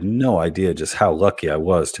kid, I had no idea just how lucky I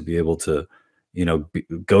was to be able to,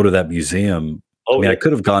 go to that museum. I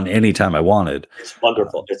could have gone anytime I wanted. It's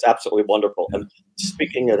wonderful. It's absolutely wonderful. Yeah. And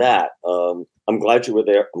speaking of that, I'm glad you were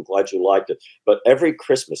there. I'm glad you liked it. But every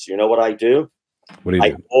Christmas, you know what I do? What do you do?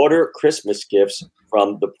 I order Christmas gifts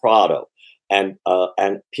from the Prado. And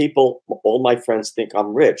people, all my friends think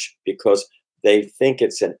I'm rich because they think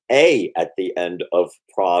it's an A at the end of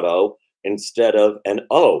Prado instead of an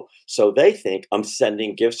O. So they think I'm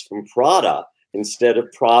sending gifts from Prada instead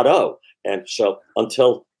of Prado. And so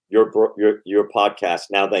until your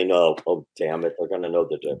podcast, now they know, oh, damn it, they're going to know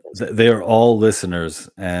the difference. They are all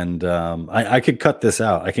listeners. And I could cut this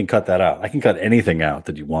out. I can cut that out. I can cut anything out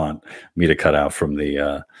that you want me to cut out from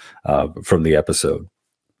the episode.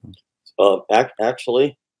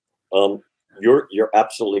 Actually, you're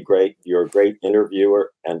absolutely great. You're a great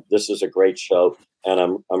interviewer, and this is a great show. And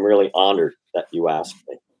I'm really honored that you asked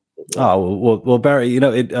me. Oh, well, Barry,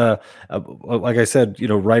 like I said,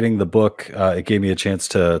 writing the book, it gave me a chance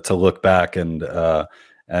to look back and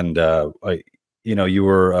you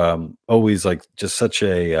were always like just such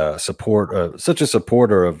a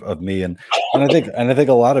supporter of me. And I think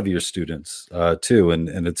a lot of your students too.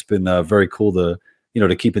 And it's been very cool to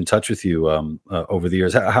keep in touch with you over the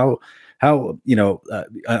years. How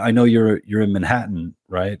I know you're in Manhattan,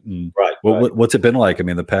 right? And right. What's it been like? I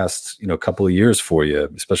mean, the past couple of years for you,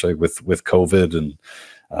 especially with COVID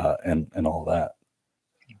and all that.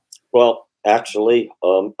 Well, actually,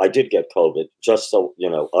 I did get COVID. Just so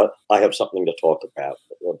I have something to talk about.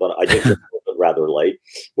 But I did get COVID rather late.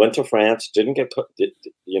 Went to France. Didn't get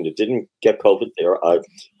COVID there.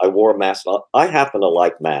 I wore a mask. I happen to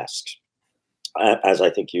like masks, as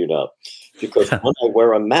I think you know, because when I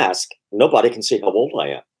wear a mask, nobody can see how old I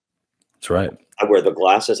am. That's right. I wear the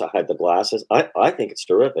glasses. I had the glasses. I think it's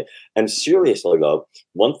terrific. And seriously, though,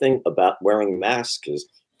 one thing about wearing masks is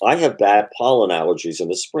I have bad pollen allergies in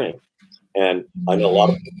the spring. And I know a lot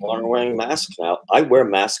of people aren't wearing masks now. I wear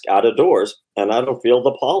masks out of doors, and I don't feel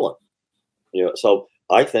the pollen. So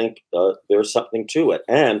I think there's something to it.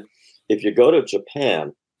 And if you go to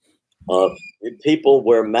Japan, people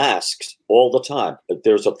wear masks all the time.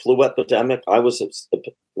 There's a flu epidemic. I was in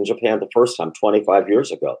Japan the first time 25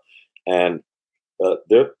 years ago, and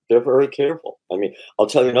they're very careful. I mean, I'll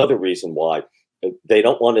tell you another reason why. They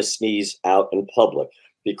don't want to sneeze out in public,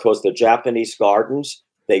 because the Japanese gardens,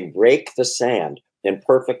 they rake the sand in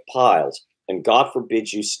perfect piles, and God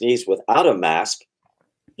forbid you sneeze without a mask,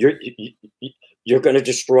 you're going to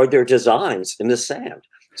destroy their designs in the sand.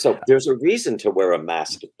 So there's a reason to wear a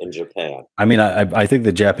mask in Japan. I mean, I think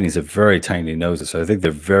the Japanese have very tiny noses, so I think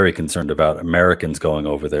they're very concerned about Americans going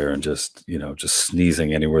over there and just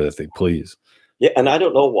sneezing anywhere that they please. Yeah, and I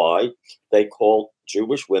don't know why they call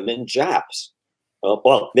Jewish women Japs.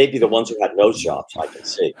 Well, maybe the ones who had nose jobs, I can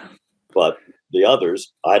see, but the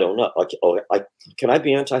others, I don't know. Can I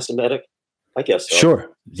be anti-Semitic? I guess so. Sure.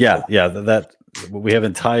 Yeah. That we have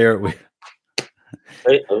entire.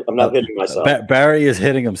 I'm not hitting myself. Barry is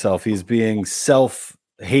hitting himself. He's being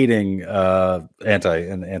self-hating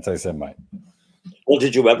anti-Semite. Well,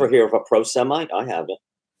 did you ever hear of a pro-Semite? I haven't.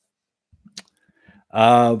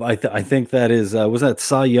 I think that is was that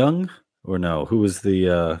Cy Young or no? Who was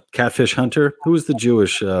the catfish hunter? Who was the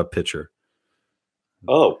Jewish pitcher?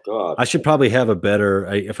 Oh God! I should probably have a better.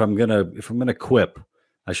 If I'm gonna quip,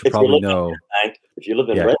 I should probably know. If you live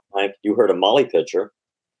in Red Bank, you heard a Molly pitcher.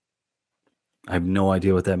 I have no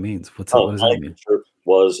idea what that means. What does that mean?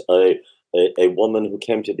 was a woman who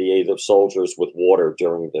came to the aid of soldiers with water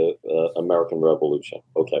during the American Revolution.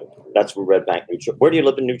 Okay, that's from Red Bank, New Jersey. Where do you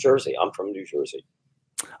live in New Jersey? I'm from New Jersey.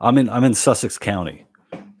 I'm in Sussex County,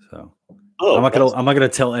 so I'm not gonna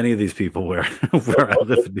tell any of these people where I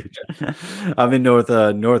live in New Jersey. I'm in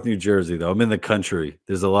North New Jersey, though. I'm in the country.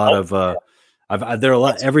 There's a lot of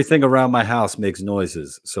everything around my house makes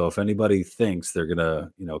noises. So if anybody thinks they're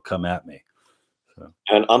gonna come at me. So.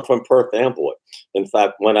 And I'm from Perth Amboy. In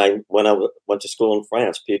fact, when I went to school in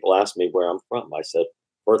France, people asked me where I'm from. I said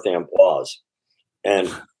Perth Amboise, and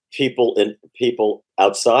people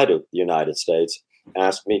outside of the United States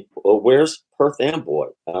asked me, "Well, where's Perth Amboy?"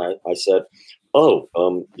 I said, "Oh,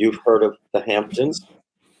 you've heard of the Hamptons?"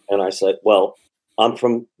 And I said, "Well, I'm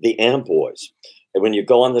from the Amboys." And when you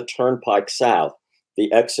go on the Turnpike South,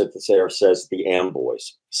 the exit there says the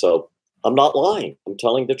Amboys. So I'm not lying. I'm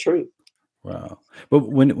telling the truth. Wow. But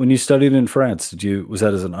when you studied in France, was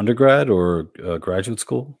that as an undergrad or graduate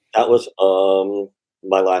school? That was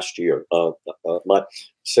my last year. I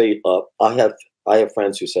have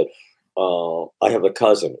friends who said, I have a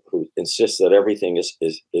cousin who insists that everything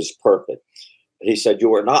is perfect. He said, "You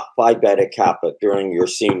were not Phi Beta Kappa during your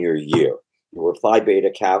senior year. You were Phi Beta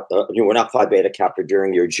Kappa. You were not Phi Beta Kappa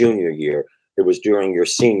during your junior year. It was during your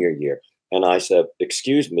senior year." And I said,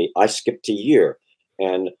 "Excuse me, I skipped a year,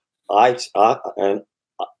 and I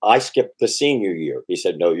skipped the senior year." He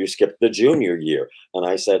said, "No, you skipped the junior year." And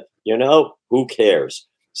I said, "Who cares?"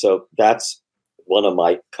 So that's one of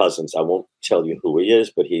my cousins. I won't tell you who he is,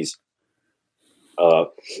 but he's.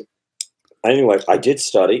 Anyway, I did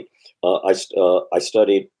study. I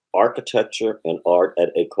studied architecture and art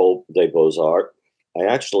at École des Beaux-Arts. I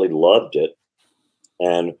actually loved it,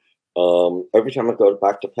 and every time I go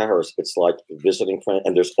back to Paris, it's like visiting France,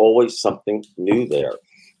 and there's always something new there.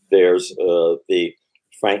 There's the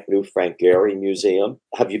Frank Gehry Museum.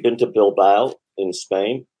 Have you been to Bilbao in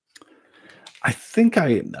Spain? I think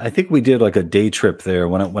we did like a day trip there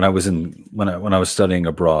when I was studying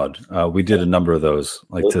abroad. We did a number of those,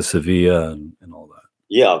 like to Sevilla and all that.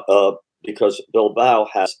 Yeah, because Bilbao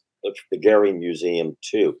has the Gehry Museum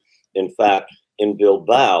too. In fact, in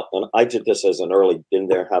Bilbao, and I did this as an early been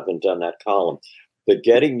there, haven't done that column. The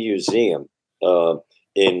Getty Museum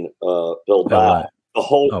in Bilbao, the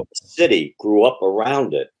whole city grew up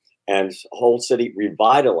around it, and the whole city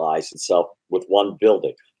revitalized itself with one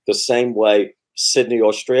building. The same way Sydney,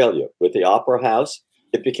 Australia, with the Opera House,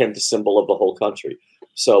 it became the symbol of the whole country.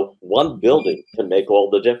 So one building can make all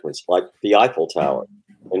the difference, like the Eiffel Tower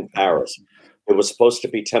in Paris. It was supposed to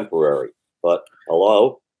be temporary, but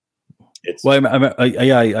hello.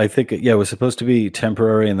 I think it was supposed to be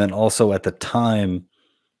temporary, and then also at the time,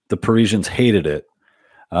 the Parisians hated it.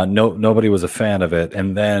 Nobody was a fan of it,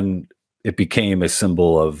 and then it became a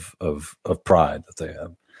symbol of pride that they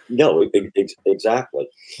have. No, exactly.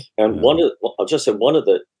 And I'll just say one of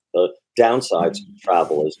the downsides of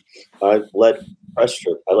travel is I led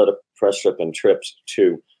a press trip and trips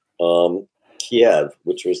to Kiev,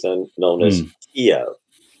 which was then known as Kiev.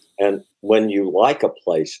 And when you like a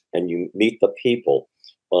place and you meet the people,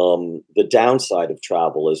 the downside of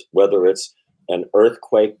travel is whether it's an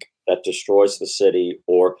earthquake that destroys the city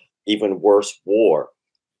or even worse, war,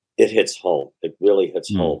 it hits home. It really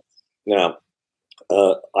hits home. Now,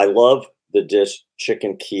 I love the dish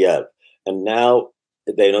chicken Kiev, and now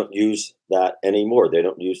they don't use that anymore. They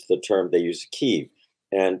don't use the term, they use Kiev.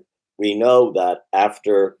 And we know that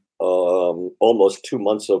after almost 2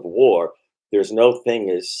 months of war, there's no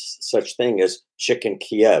such thing as chicken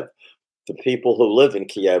Kiev. The people who live in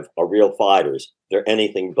Kiev are real fighters. They're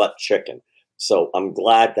anything but chicken. So I'm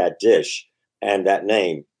glad that dish and that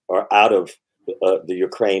name are out of the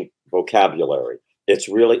Ukraine vocabulary. It's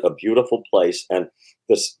really a beautiful place, and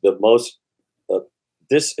this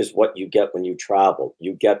is what you get when you travel.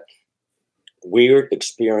 You get weird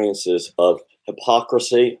experiences of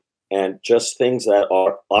hypocrisy and just things that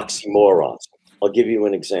are oxymorons. I'll give you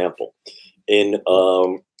an example. In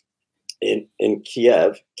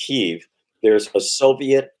Kiev, there's a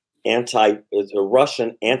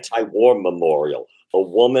Russian anti-war memorial. A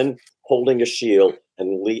woman holding a shield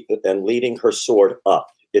and leading her sword up.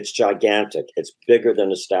 It's gigantic. It's bigger than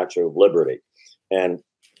the Statue of Liberty. And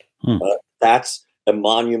that's a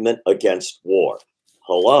monument against war.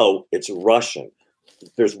 Hello, it's Russian.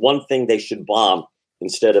 There's one thing they should bomb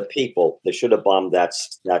instead of people. They should have bombed that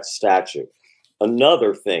statue.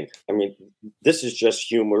 Another thing, I mean, this is just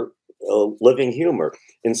humor, living humor.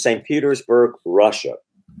 In St. Petersburg, Russia,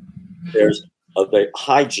 there's the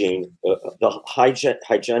Hygienic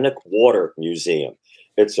Water Museum.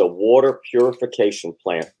 It's a water purification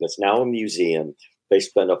plant that's now a museum, They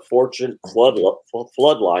spend a fortune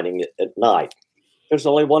floodlining it at night. There's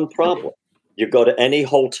only one problem. You go to any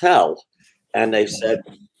hotel and they said,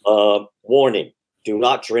 warning, do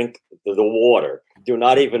not drink the water. Do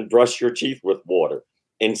not even brush your teeth with water.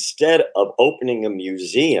 Instead of opening a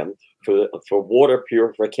museum for water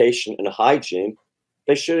purification and hygiene,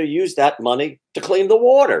 they should have used that money to clean the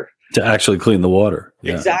water. To actually clean the water.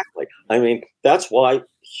 Yeah. Exactly. I mean, that's why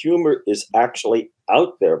humor is actually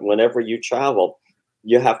out there. Whenever you travel,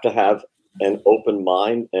 you have to have an open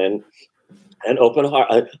mind and an open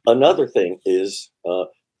heart. Another thing is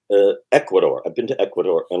Ecuador. I've been to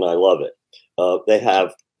Ecuador and I love it. They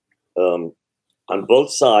have on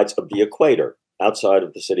both sides of the equator, outside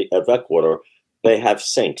of the city of Ecuador, they have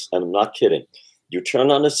sinks. And I'm not kidding. You turn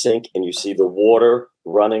on a sink and you see the water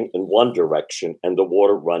running in one direction and the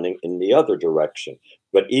water running in the other direction.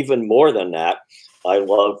 But even more than that, I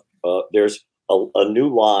love, there's a new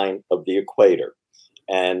line of the equator.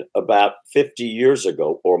 And about 50 years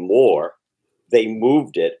ago or more, they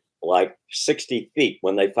moved it like 60 feet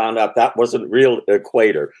when they found out that wasn't real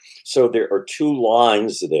equator. So there are two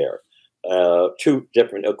lines there, two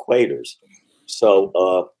different equators.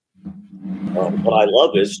 So what I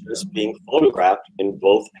love is just being photographed in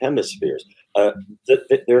both hemispheres. There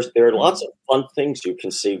are lots of fun things you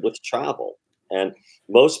can see with travel. And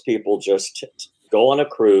most people just go on a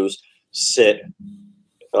cruise, sit,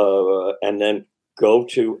 and then go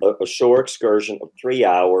to a shore excursion of 3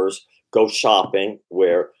 hours, go shopping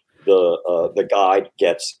where the guide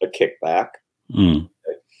gets a kickback. Mm.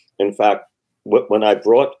 In fact, when I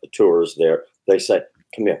brought tours there, they said,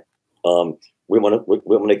 "Come here, we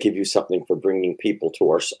want to give you something for bringing people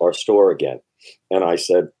to our store again." And I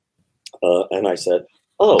said,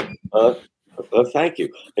 "Oh, thank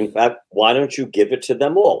you. In fact, why don't you give it to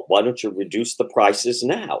them all? Why don't you reduce the prices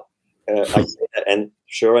now?" I say that, and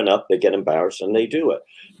sure enough, they get embarrassed and they do it.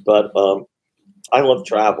 But I love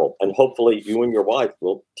travel, and hopefully, you and your wife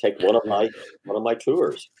will take one of my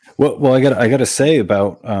tours. Well, I got to say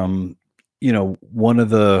about one of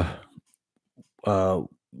the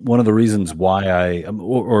reasons why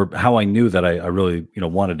or how I knew that I really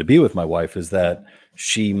wanted to be with my wife is that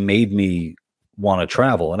she made me want to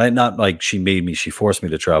travel. And not like she forced me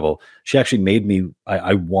to travel. She actually made me,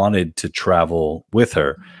 I wanted to travel with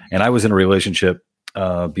her. And I was in a relationship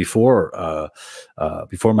before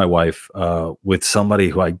my wife with somebody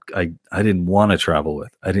who I didn't want to travel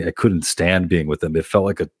with. I couldn't stand being with them. It felt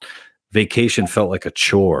like vacation felt like a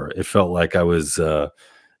chore. It felt like I was,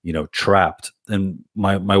 trapped. And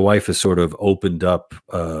my wife has sort of opened up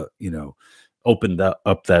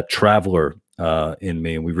that traveler in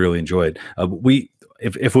me, and we really enjoyed.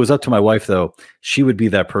 If it was up to my wife, though, she would be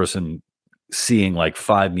that person seeing like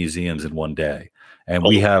 5 museums in one day. And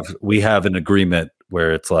we have an agreement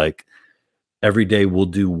where it's like every day we'll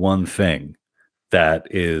do one thing that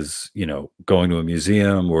is, going to a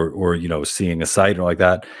museum or seeing a site or like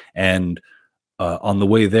that. And on the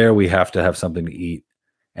way there, we have to have something to eat.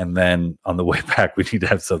 And then on the way back, we need to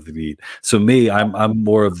have something to eat. So I'm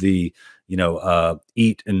more of the,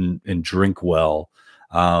 eat and drink well.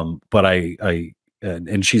 But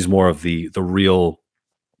and she's more of the real,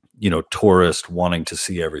 tourist wanting to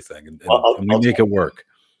see everything, and we make it work.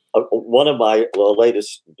 One of my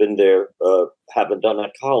latest been there, haven't done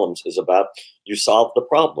that columns is about you solve the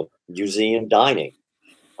problem, museum dining.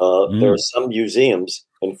 There are some museums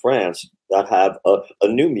in France that have a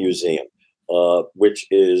new museum, which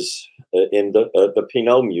is in the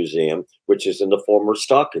Pinot Museum, which is in the former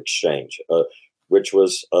stock exchange, which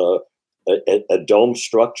was a dome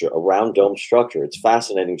structure, a round dome structure. It's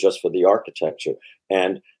fascinating just for the architecture.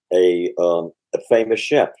 And a famous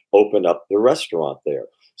chef opened up the restaurant there.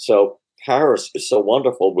 So Paris is so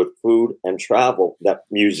wonderful with food and travel that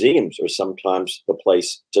museums are sometimes the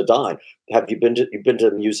place to dine. You've been to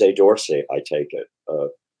Musée d'Orsay? I take it.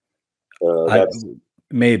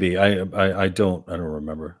 Maybe I don't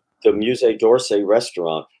remember. The Musée d'Orsay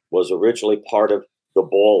restaurant was originally part of the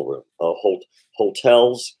ballroom.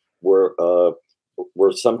 Hotels were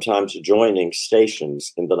sometimes joining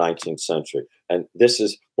stations in the 19th century. And this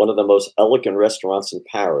is one of the most elegant restaurants in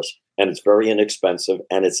Paris. And it's very inexpensive.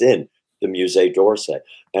 And it's in the Musée d'Orsay.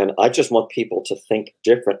 And I just want people to think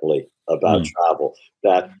differently about travel.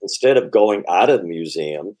 That instead of going out of the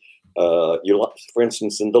museum, for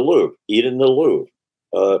instance, in the Louvre, eat in the Louvre.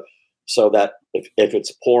 So that if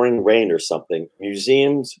it's pouring rain or something,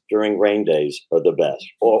 museums during rain days are the best.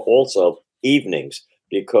 Or also evenings,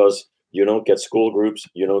 because you don't get school groups,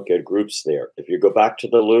 you don't get groups there. If you go back to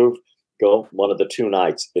the Louvre, go one of the 2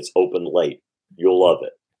 nights. It's open late. You'll love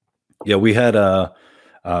it. Yeah, we had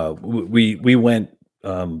we went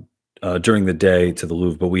during the day to the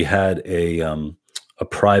Louvre, but we had a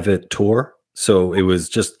private tour. So it was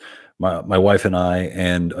just my wife and I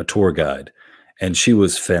and a tour guide, and she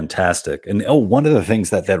was fantastic. And one of the things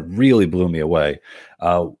that really blew me away,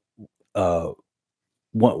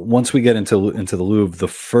 once we get into the Louvre, the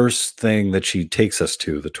first thing that she takes us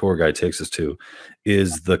to, the tour guide takes us to,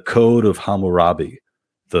 is the Code of Hammurabi.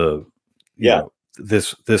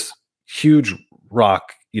 This huge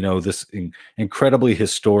rock, this incredibly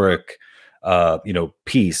historic,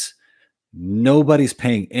 piece. Nobody's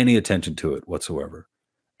paying any attention to it whatsoever.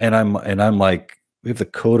 And I'm like, we have the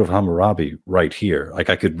Code of Hammurabi right here. Like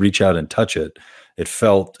I could reach out and touch it. It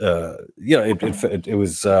felt, it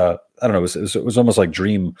was, I don't know, it was almost like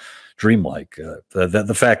dreamlike.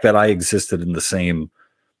 The fact that I existed in the same,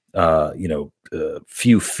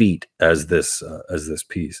 few feet as this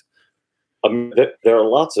piece. There are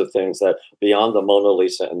lots of things that beyond the Mona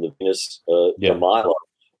Lisa and the Venus de Milo.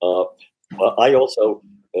 I also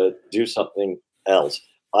do something else.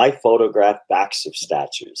 I photograph backs of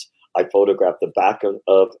statues. I photograph the back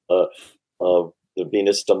of the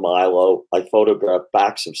Venus de Milo. I photograph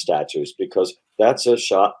backs of statues because that's a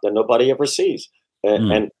shot that nobody ever sees.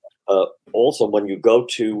 And also, when you go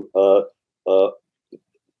to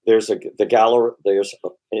there's the gallery. There's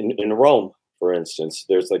in Rome, for instance,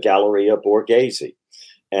 there's the Galleria Borghese,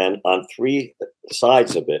 and on three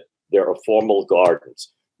sides of it there are formal gardens.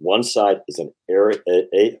 One side is an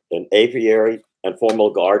aviary and formal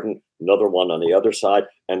garden, another one on the other side,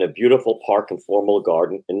 and a beautiful park and formal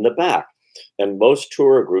garden in the back. And most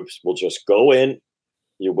tour groups will just go in,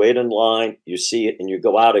 you wait in line, you see it, and you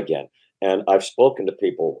go out again. And I've spoken to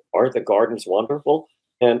people, aren't the gardens wonderful?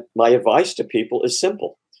 And my advice to people is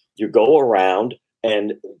simple. You go around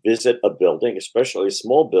and visit a building, especially a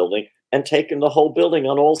small building, and take in the whole building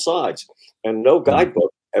on all sides. And no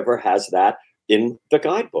guidebook ever has that in the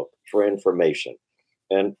guidebook for information.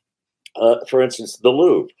 And for instance, the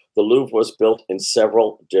Louvre. The Louvre was built in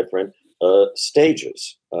several different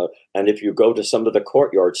stages. And if you go to some of the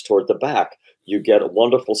courtyards toward the back, you get a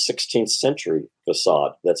wonderful 16th century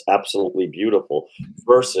facade that's absolutely beautiful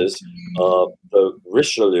versus the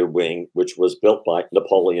Richelieu wing, which was built by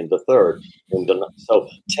Napoleon III. So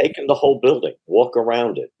take in the whole building, walk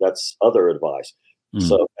around it. That's other advice.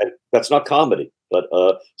 So and that's not comedy, but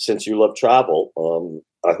since you love travel,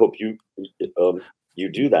 I hope you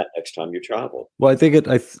do that next time you travel. Well, I think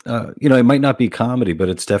it might not be comedy, but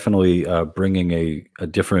it's definitely bringing a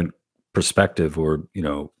different perspective, or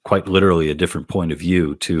quite literally a different point of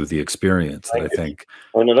view to the experience. I think.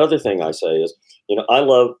 And another thing I say is, I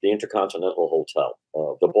love the Intercontinental Hotel,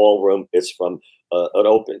 the ballroom. It's from an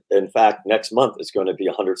open. In fact, next month it's going to be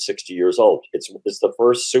 160 years old. It's the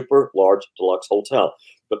first super large deluxe hotel.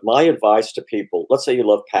 But my advice to people, let's say you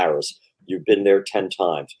love Paris, you've been there 10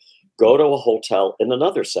 times. Go to a hotel in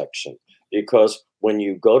another section, because when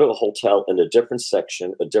you go to a hotel in a different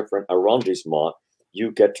section, a different arrondissement, you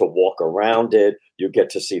get to walk around it. You get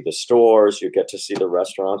to see the stores. You get to see the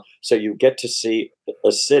restaurant. So you get to see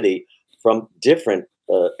a city from different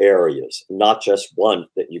areas, not just one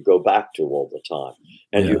that you go back to all the time.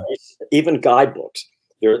 And even guidebooks.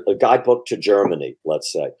 There's a guidebook to Germany, let's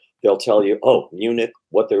say. They'll tell you, Munich,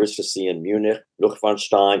 what there is to see in Munich,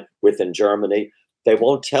 Neuschwanstein, within Germany. They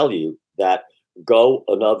won't tell you that go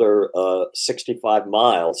another 65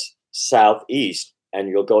 miles southeast and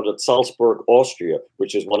you'll go to Salzburg, Austria,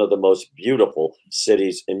 which is one of the most beautiful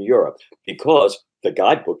cities in Europe, because the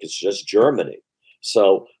guidebook is just Germany.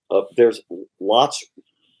 So there's lots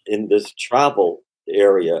in this travel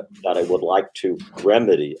area that I would like to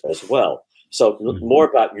remedy as well. So more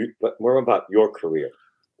about you, but more about your career.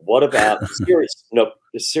 What about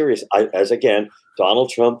serious? As again, Donald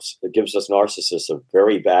Trump gives us narcissists a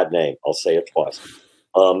very bad name. I'll say it twice.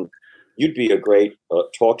 You'd be a great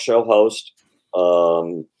talk show host,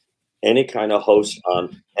 any kind of host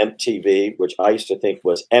on MTV, which I used to think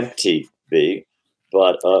was MTV.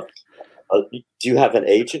 But do you have an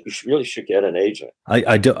agent? You really should get an agent.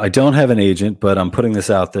 I don't have an agent, but I'm putting this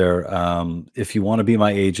out there. If you want to be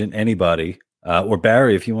my agent, anybody. Or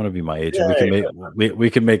Barry, if you want to be my agent,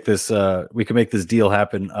 we can make this deal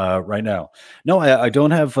happen right now. No, I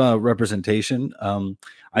don't have representation.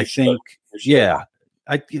 I think,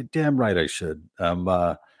 damn right I should. I'm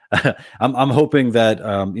hoping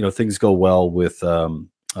that things go well with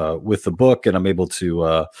the book, and I'm able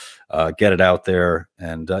to get it out there,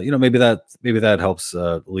 and maybe that helps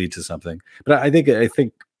lead to something. But I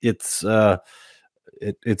think it's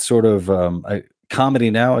it's sort of comedy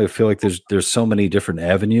now. I feel like there's so many different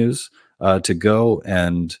avenues to go,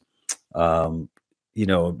 and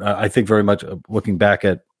I think very much looking back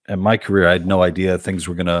at my career, I had no idea things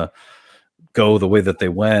were gonna go the way that they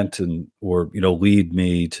went, or lead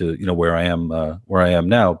me to where I am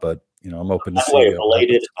now. But I'm open to By the way, see. a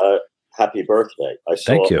belated happy birthday. I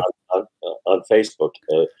saw Thank you. on Facebook.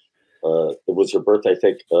 It was your birthday, I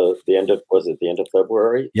think, the end of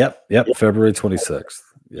February? Yep. February 26th.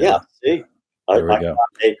 Yeah, see? There we I go.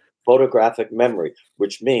 got a photographic memory,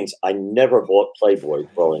 which means I never bought Playboy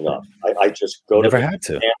growing up. I just go Never to had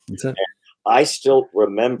to. That's it. I still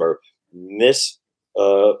remember Miss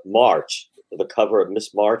March, the cover of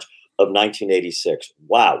Miss March of 1986.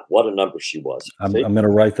 Wow, what a number she was. I'm going to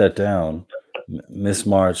write that down. Miss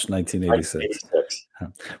March 1986.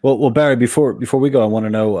 Well, Barry, before we go, I want to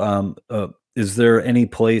know, is there any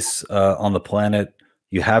place on the planet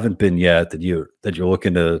you haven't been yet that you're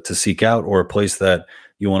looking to seek out, or a place that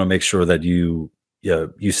you want to make sure that you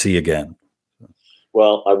see again?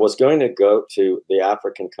 Well, I was going to go to the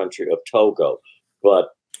African country of Togo,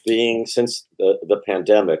 but since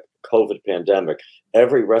the COVID pandemic,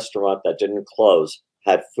 every restaurant that didn't close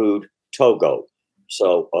had food Togo.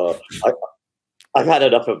 So I've had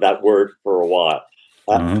enough of that word for a while.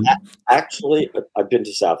 Actually, I've been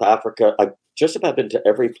to South Africa. I've just about been to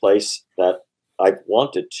every place that I've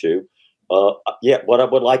wanted to. What I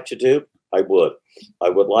would like to do, I would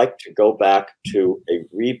like to go back to a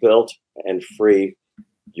rebuilt and free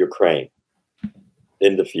Ukraine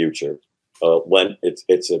in the future, when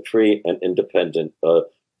it's a free and independent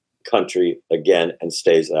country again and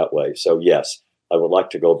stays that way. So yes, I would like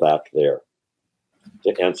to go back there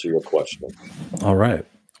to answer your question. All right.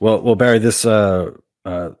 Well, Barry, this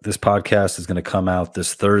podcast is going to come out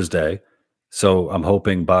this Thursday, so I'm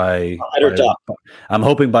hoping by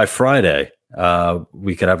Friday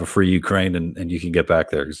we could have a free Ukraine and you can get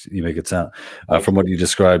back there, because you make it sound from what you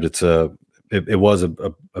described, it was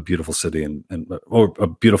a beautiful city or a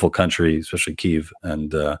beautiful country, especially Kyiv,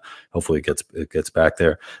 and hopefully it gets back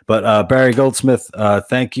there. But Barry Goldsmith,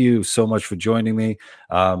 thank you so much for joining me.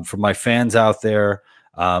 For my fans out there,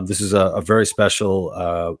 this is a very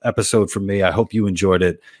special episode for me. I hope you enjoyed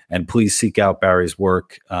it, and please seek out Barry's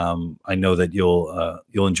work. I know that you'll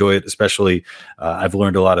enjoy it. Especially, I've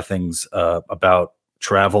learned a lot of things about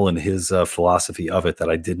travel and his philosophy of it that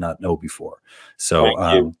I did not know before.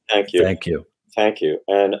 So thank you.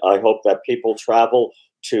 And I hope that people travel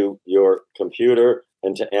to your computer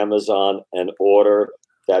and to Amazon and order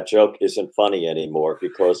That Joke Isn't Funny Anymore,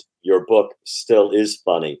 because your book still is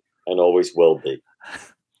funny and always will be.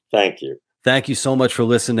 Thank you. Thank you so much for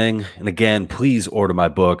listening. And again, please order my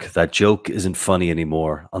book, That Joke Isn't Funny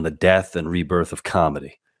Anymore, on the death and rebirth of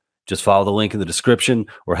comedy. Just follow the link in the description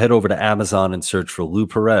or head over to Amazon and search for Lou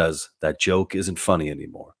Perez, That Joke Isn't Funny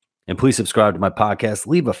Anymore. And please subscribe to my podcast.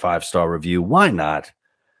 Leave a 5-star review. Why not?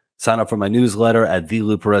 Sign up for my newsletter at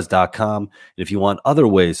thelouperez.com. And if you want other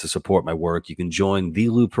ways to support my work, you can join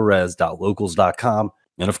thelouperez.locals.com.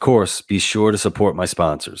 And of course, be sure to support my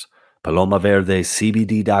sponsors,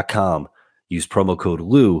 PalomaVerdeCBD.com. Use promo code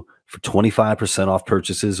Lou for 25% off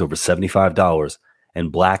purchases over $75,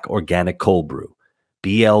 and Black Organic Cold Brew,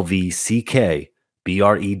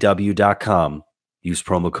 BLVCKBREW.com. Use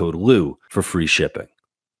promo code Lou for free shipping.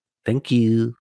 Thank you.